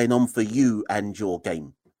was going on for you and your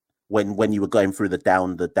game when you were going through the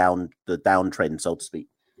downtrend, so to speak?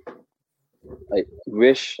 I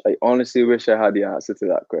honestly wish I had the answer to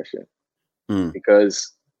that question.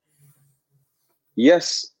 Because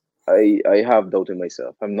yes, I have doubt in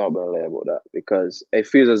myself. I'm not gonna lie about that, because it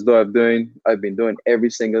feels as though I've been doing every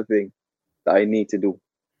single thing that I need to do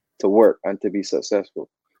to work and to be successful.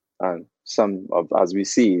 And as we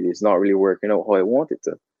see, it's not really working out how I want it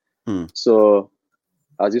to. So,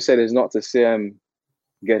 as you said, it's not to say I'm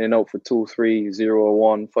getting out for 2, 3, 0,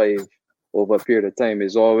 1, 5 over a period of time.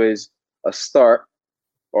 It's always a start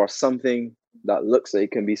or something that looks like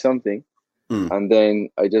it can be something, and then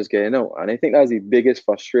I just get out. And I think that's the biggest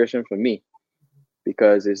frustration for me,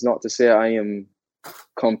 because it's not to say I am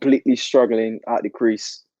completely struggling at the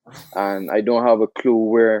crease and I don't have a clue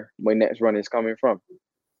where my next run is coming from.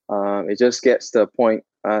 It just gets to a point,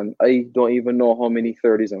 and I don't even know how many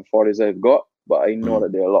 30s and 40s I've got, but I know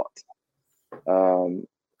that they're a lot.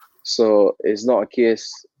 So it's not a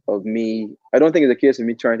case of me. I don't think it's a case of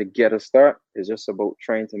me trying to get a start. It's just about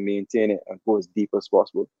trying to maintain it and go as deep as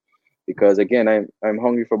possible. Because again, I'm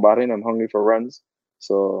hungry for batting. I'm hungry for runs.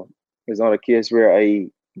 So it's not a case where I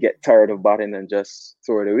get tired of batting and just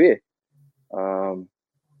throw it away.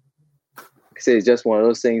 It's just one of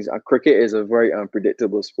those things. Cricket is a very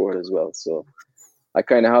unpredictable sport as well. So I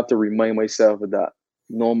kind of have to remind myself of that.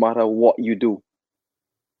 No matter what you do,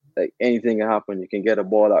 like anything can happen. You can get a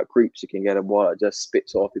ball that creeps. You can get a ball that just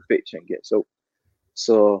spits off the pitch and gets out.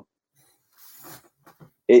 So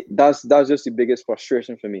that's just the biggest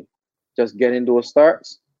frustration for me. Just getting those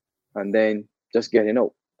starts and then just getting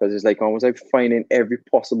out. Because it's like almost like finding every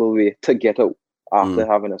possible way to get out after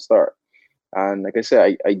having a start. And like I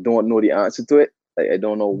said, I don't know the answer to it. I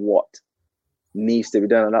don't know what needs to be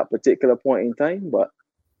done at that particular point in time, but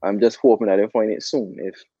I'm just hoping that I'll find it soon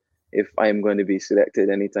if I'm going to be selected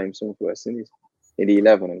anytime soon for West Indies in the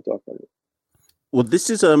 11 I'm talking about. Well, this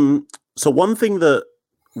is so one thing that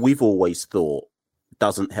we've always thought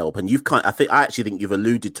doesn't help, and I actually think you've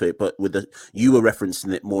alluded to it, but you were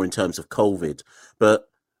referencing it more in terms of COVID. But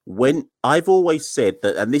when I've always said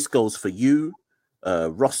that, and this goes for you,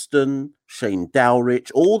 Roston, Shane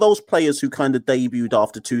Dowrich, all those players who kind of debuted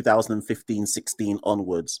after 2015-16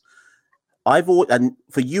 onwards. And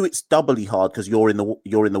for you, it's doubly hard because you're in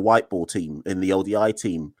the white ball team, in the ODI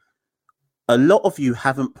team. A lot of you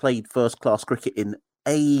haven't played first class cricket in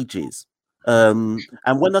ages. And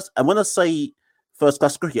when I say first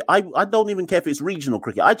class cricket, I don't even care if it's regional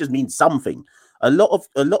cricket. I just mean something. A lot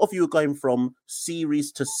of you are going from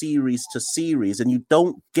series to series to series, and you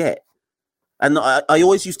don't get. And I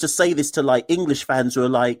always used to say this to like English fans who are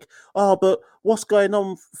like, "Oh, but what's going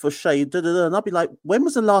on for Shai?" And I'd be like, "When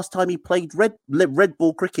was the last time he played red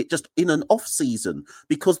ball cricket just in an off season?"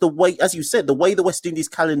 Because the way, as you said, the way the West Indies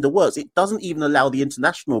calendar works, it doesn't even allow the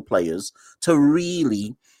international players to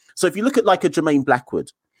really. So if you look at like a Jermaine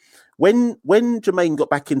Blackwood, when Jermaine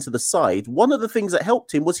got back into the side, one of the things that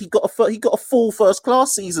helped him was he got a full first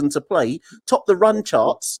class season to play, topped the run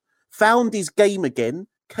charts, found his game again.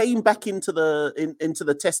 Came back into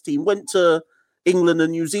the test team, went to England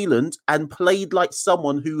and New Zealand and played like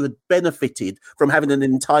someone who had benefited from having an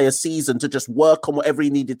entire season to just work on whatever he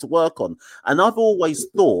needed to work on. And I've always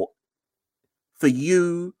thought for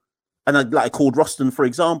you, and I called Roston, for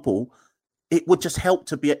example, it would just help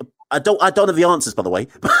to be I don't have the answers, by the way.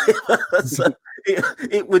 So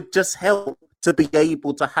it would just help to be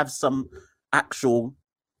able to have some actual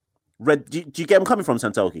red. Do you get where I'm coming from,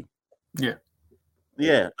 Santoki? Yeah.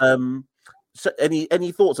 Yeah. So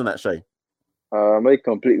any thoughts on that, Shay? I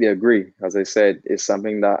completely agree. As I said, it's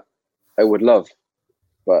something that I would love,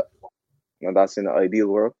 but that's in the ideal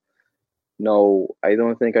world. No, I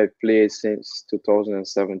don't think I've played since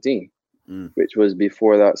 2017, which was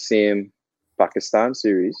before that same Pakistan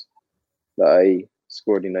series that I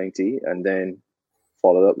scored in 90 and then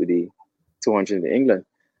followed up with the 200 in England.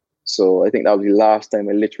 So I think that was the last time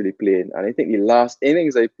I literally played. And I think the last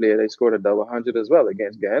innings I played, I scored a double 100 as well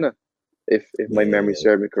against Guyana, if my memory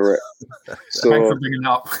serves me correct. So thanks for bringing it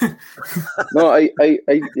up. no, I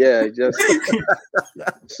just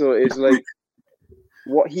so it's like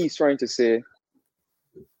what he's trying to say.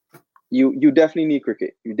 You definitely need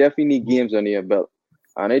cricket. You definitely need games under your belt.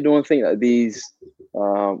 And I don't think that these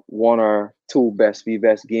one or two best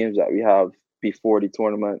games that we have before the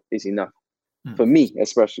tournament is enough. For me,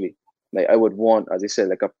 especially. Like I would want, as I said,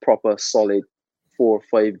 like a proper solid 4 or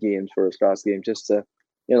 5 games, first class game, just to,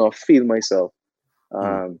 feel myself.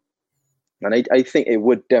 And I think it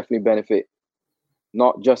would definitely benefit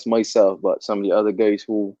not just myself, but some of the other guys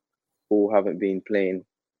who haven't been playing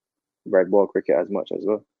red ball cricket as much as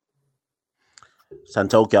well.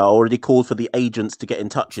 Santoki, I already called for the agents to get in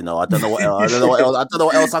touch. I don't know what else. I don't know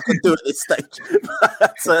what else I could do at this stage.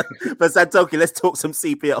 But Santoki, let's talk some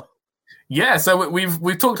CPL. Yeah, so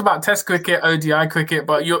we've talked about Test cricket, ODI cricket,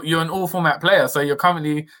 but you're an all-format player. So you're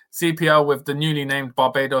currently CPL with the newly named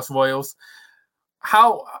Barbados Royals.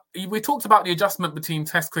 We talked about the adjustment between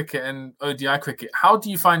Test cricket and ODI cricket. How do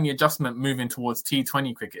you find the adjustment moving towards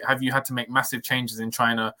T20 cricket? Have you had to make massive changes in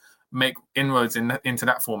trying to make inroads into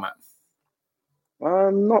that format?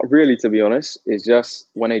 Not really, to be honest. It's just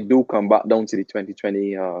when I do come back down to the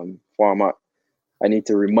 2020 format, I need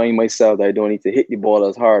to remind myself that I don't need to hit the ball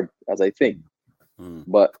as hard as I think.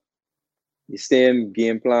 But the same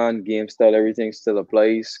game plan, game style, everything still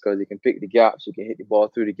applies because you can pick the gaps, you can hit the ball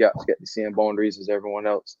through the gaps, get the same boundaries as everyone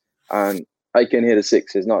else. And I can hit a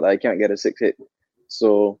 6. It's not that I can't get a 6 hit.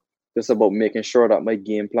 So just about making sure that my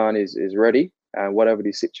game plan is ready and whatever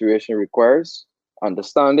the situation requires,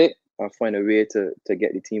 understand it and find a way to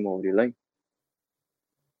get the team over the line.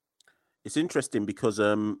 It's interesting because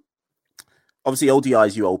obviously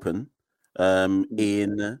ODIs you open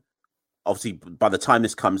obviously by the time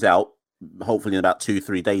this comes out, hopefully in about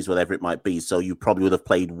 2-3 days, whatever it might be. So you probably would have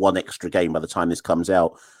played one extra game by the time this comes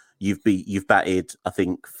out. You've batted, I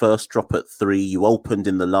think, first drop at 3. You opened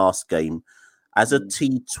in the last game. As a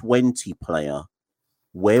T20 player,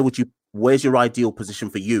 where's your ideal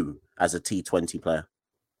position for you as a T20 player?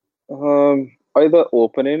 Either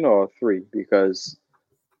opening or 3 because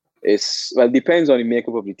it depends on the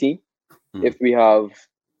makeup of the team. If we have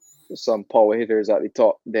some power hitters at the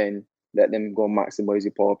top, then let them go maximize the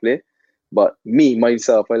power play. But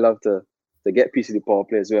myself, I love to get a piece of the power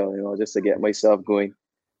play as well, just to get myself going.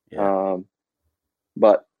 Yeah.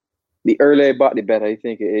 But the earlier I bat, the better I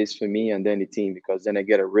think it is for me and then the team, because then I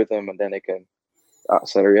get a rhythm and then I can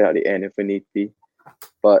accelerate at the end if I need be.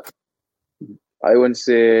 But I wouldn't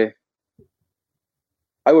say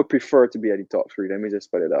I would prefer to be at the top 3. Let me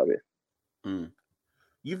just put it that way.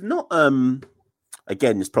 You've not,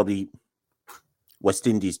 again, it's probably West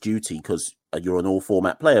Indies' duty because you're an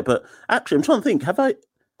all-format player. But actually, I'm trying to think, I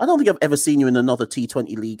don't think I've ever seen you in another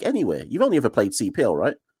T20 league anywhere. You've only ever played CPL,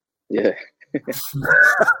 right? Yeah.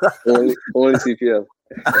 only CPL.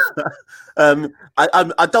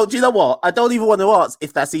 I don't. Do you know what? I don't even want to ask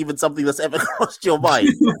if that's even something that's ever crossed your mind,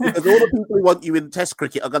 because all the people who want you in Test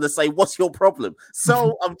cricket are going to say, "What's your problem?"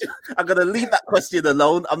 So I'm going to leave that question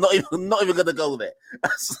alone. I'm not even going to go there.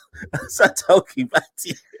 So talking back to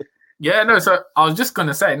you. Yeah, no. So I was just going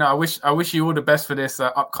to say, no. I wish you all the best for this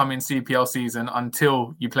upcoming CPL season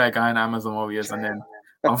until you play a guy in Amazon Warriors, and then.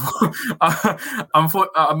 I'm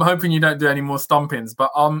hoping you don't do any more stompings.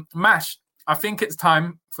 But Mash, I think it's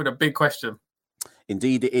time for the big question.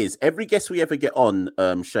 Indeed it is. Every guest we ever get on,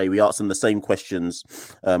 Shay, we ask them the same questions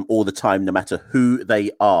all the time, no matter who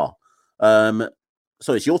they are. So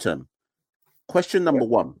it's your turn. Question number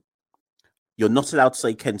 1. You're not allowed to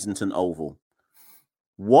say Kensington Oval.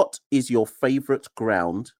 What is your favourite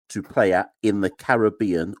ground to play at in the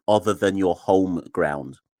Caribbean other than your home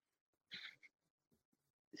ground?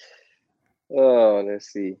 Oh, let's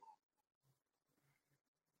see.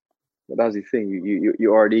 But that's the thing.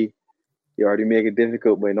 You already make it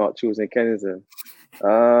difficult by not choosing Kensington.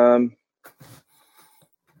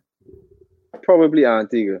 Probably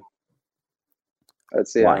Antigua. I'd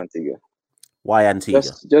say Why? Antigua. Why Antigua?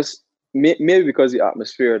 Just maybe because the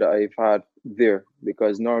atmosphere that I've had there,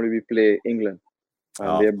 because normally we play England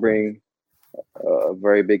and they bring a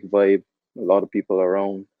very big vibe, a lot of people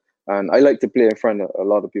around. And I like to play in front of a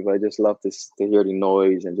lot of people. I just love to hear the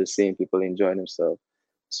noise and just seeing people enjoying themselves.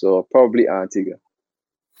 So probably Antigua.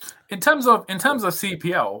 In terms of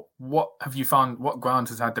CPL, what have you found? What ground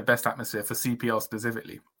has had the best atmosphere for CPL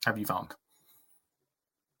specifically? Have you found?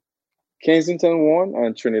 Kensington 1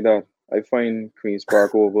 and Trinidad. I find Queen's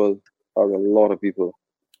Park Oval has a lot of people.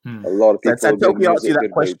 A lot of people. Santoki asked you that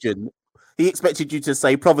question. He expected you to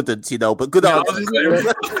say Providence, but good answer.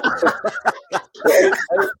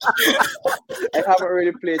 I haven't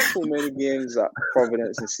really played too many games at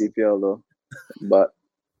Providence in CPL though, but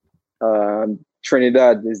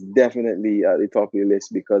Trinidad is definitely at the top of the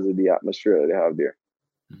list because of the atmosphere that they have there.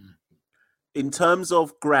 In terms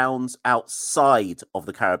of grounds outside of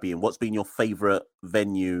the Caribbean, what's been your favorite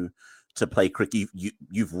venue to play cricket?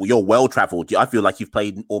 You're well traveled. I feel like you've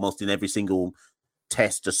played almost in every single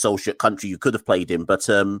test associate country you could have played in. But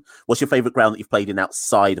what's your favorite ground that you've played in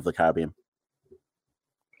outside of the Caribbean?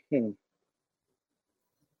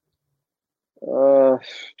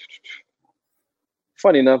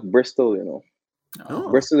 Funny enough, Bristol.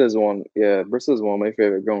 Bristol is one. Yeah, Bristol is one of my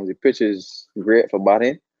favorite grounds. The pitch is great for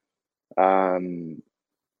batting. And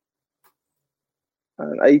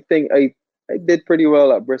I think I did pretty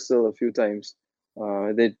well at Bristol a few times.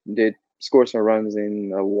 I did score some runs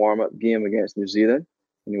in a warm-up game against New Zealand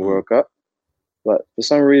in the World Cup. But for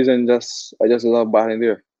some reason, I just love batting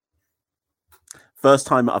there. First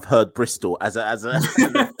time I've heard Bristol as a out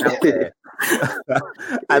there.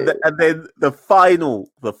 And then the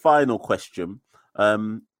final question,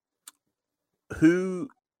 who,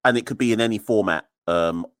 and it could be in any format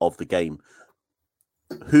of the game,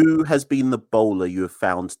 who has been the bowler you have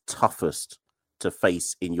found toughest to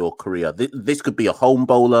face in your career? This could be a home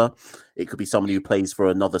bowler, it could be somebody who plays for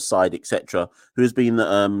another side, etc. Who has been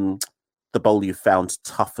the bowler you found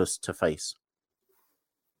toughest to face?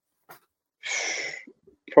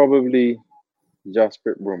 Probably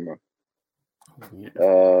Jasprit Bumrah.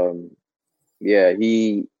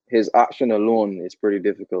 His action alone is pretty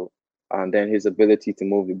difficult, and then his ability to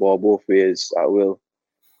move the ball both ways at will.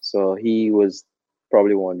 So he was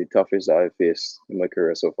probably one of the toughest that I've faced in my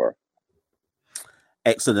career so far.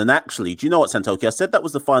 Excellent. And actually, do you know what, Santoki? I said that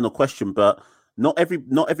was the final question, but not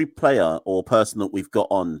every player or person that we've got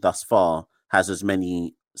on thus far has as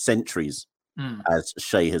many centuries as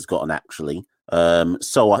Shai has gotten, actually.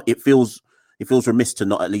 So it feels remiss to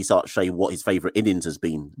not at least ask Shai what his favourite innings has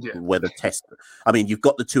been. Yeah. Whether test, I mean, you've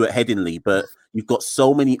got the two at Headingley, but you've got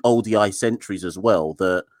so many ODI centuries as well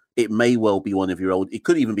that it may well be one of your old. It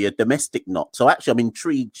could even be a domestic knock. So actually, I'm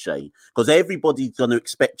intrigued, Shai, because everybody's going to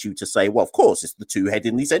expect you to say, "Well, of course, it's the two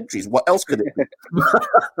Headingley centuries. What else could it be?"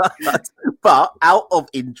 But out of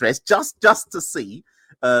interest, just to see,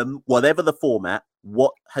 whatever the format,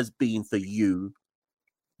 what has been for you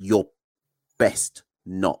your best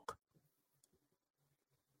knock?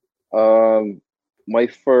 My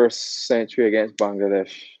first century against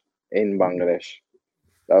Bangladesh in Bangladesh.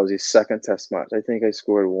 That was his second test match. I think I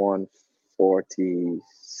scored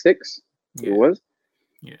 146. Yeah. It was.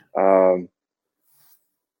 Yeah.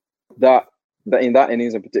 That in that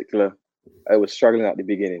innings in particular, I was struggling at the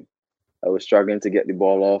beginning. I was struggling to get the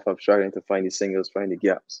ball off. I'm struggling to find the singles, find the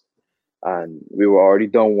gaps. And we were already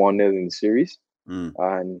down 1-0 in the series.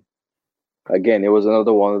 And again, it was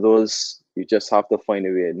another one of those, you just have to find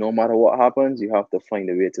a way. No matter what happens, you have to find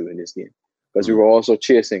a way to win this game. Because we were also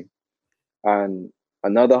chasing. And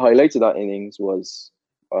another highlight of that innings was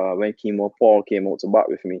when Kimo Paul came out to bat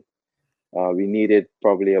with me. We needed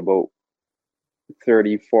probably about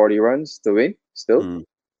 30, 40 runs to win still.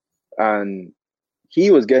 And he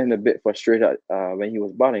was getting a bit frustrated when he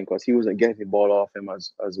was batting because he wasn't getting the ball off him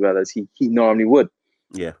as well as he normally would.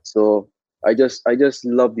 Yeah. So I just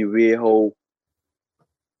love the way how,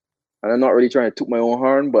 and I'm not really trying to toot my own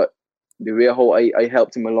horn, but the way how I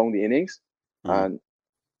helped him along the innings and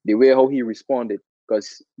the way how he responded.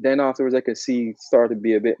 Because then afterwards I could see he started to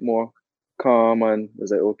be a bit more calm and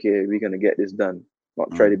was like, okay, we're going to get this done.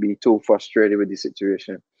 Not try to be too frustrated with the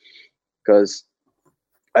situation. Because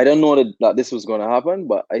I don't know that this was going to happen,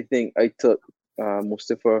 but I think I took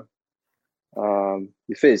Mustafa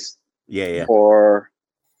Fiz for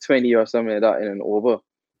 20 or something like that in an over.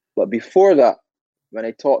 But before that, when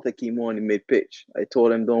I talked to Kimo in the mid-pitch, I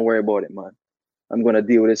told him, don't worry about it, man. I'm going to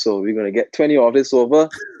deal with this over. We're going to get 20 off this over.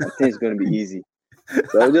 I think it's going to be easy.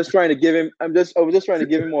 So I was just trying to give him,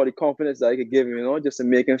 all the confidence that I could give him, just to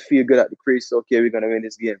make him feel good at the crease. Okay, we're going to win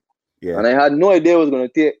this game. Yeah. And I had no idea it was going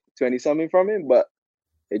to take 20-something from him, but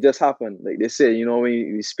it just happened. Like they say, you know, when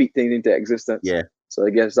you speak things into existence. Yeah. So I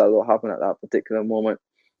guess that's what happened at that particular moment.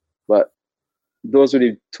 But those were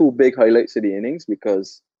the two big highlights of the innings,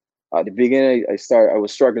 because at the beginning I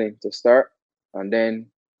was struggling to start, and then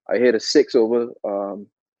I hit a 6 over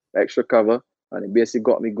extra cover, and it basically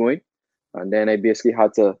got me going. And then I basically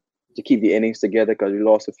had to keep the innings together because we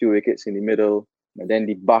lost a few wickets in the middle. And then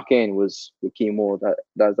the back end was with Chemo.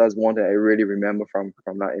 That's one thing I really remember from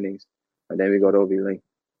that innings. And then we got over the line.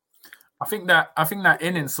 I think that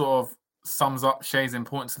inning sort of sums up Shai's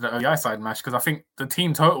importance to the ODI side match, because I think the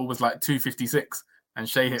team total was like 256 and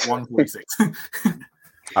Shai hit 146.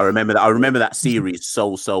 I remember that series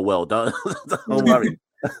so well. Don't worry.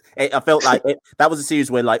 I felt like that was a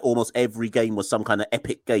series where like almost every game was some kind of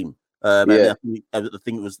epic game. And I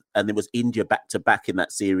think it was India back to back in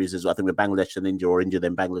that series as well. I think with Bangladesh and India, or India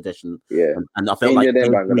then Bangladesh, and I felt India,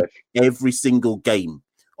 like every single game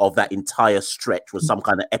of that entire stretch was some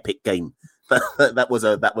kind of epic game. that was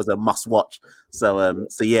a must watch. So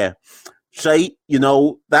yeah. Shai, you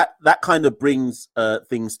know, that kind of brings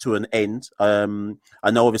things to an end. I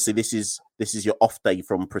know obviously this is your off day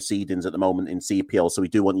from proceedings at the moment in CPL, so we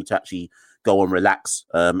do want you to actually go and relax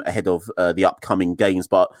ahead of the upcoming games.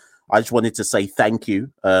 But I just wanted to say thank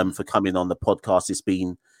you for coming on the podcast. It's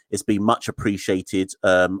been much appreciated.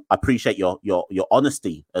 I appreciate your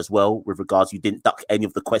honesty as well with regards. You didn't duck any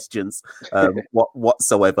of the questions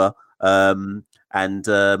whatsoever. And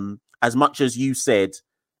as much as you said,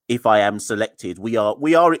 if I am selected, we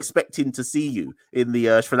are expecting to see you in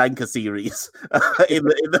the Sri Lanka series in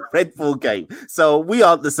the red ball game. So we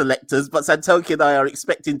aren't the selectors, but Santoki and I are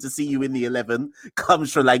expecting to see you in the 11 come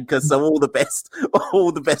Sri Lanka. So all the best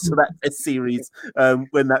for that Test series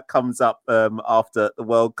when that comes up after the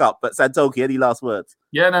World Cup. But Santoki, any last words?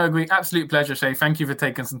 Yeah, no, agree. Absolute pleasure, Shai. Thank you for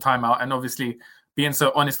taking some time out, and obviously being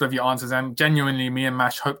so honest with your answers. And genuinely, me and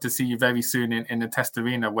Mash hope to see you very soon in the Test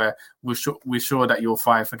arena, where we're sure that you'll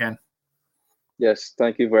thrive again. Yes,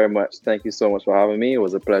 thank you very much. Thank you so much for having me. It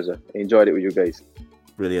was a pleasure. I enjoyed it with you guys.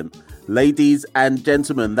 Brilliant. Ladies and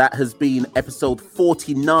gentlemen, that has been episode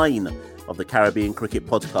 49 of the Caribbean Cricket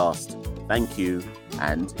Podcast. Thank you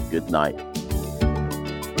and good night.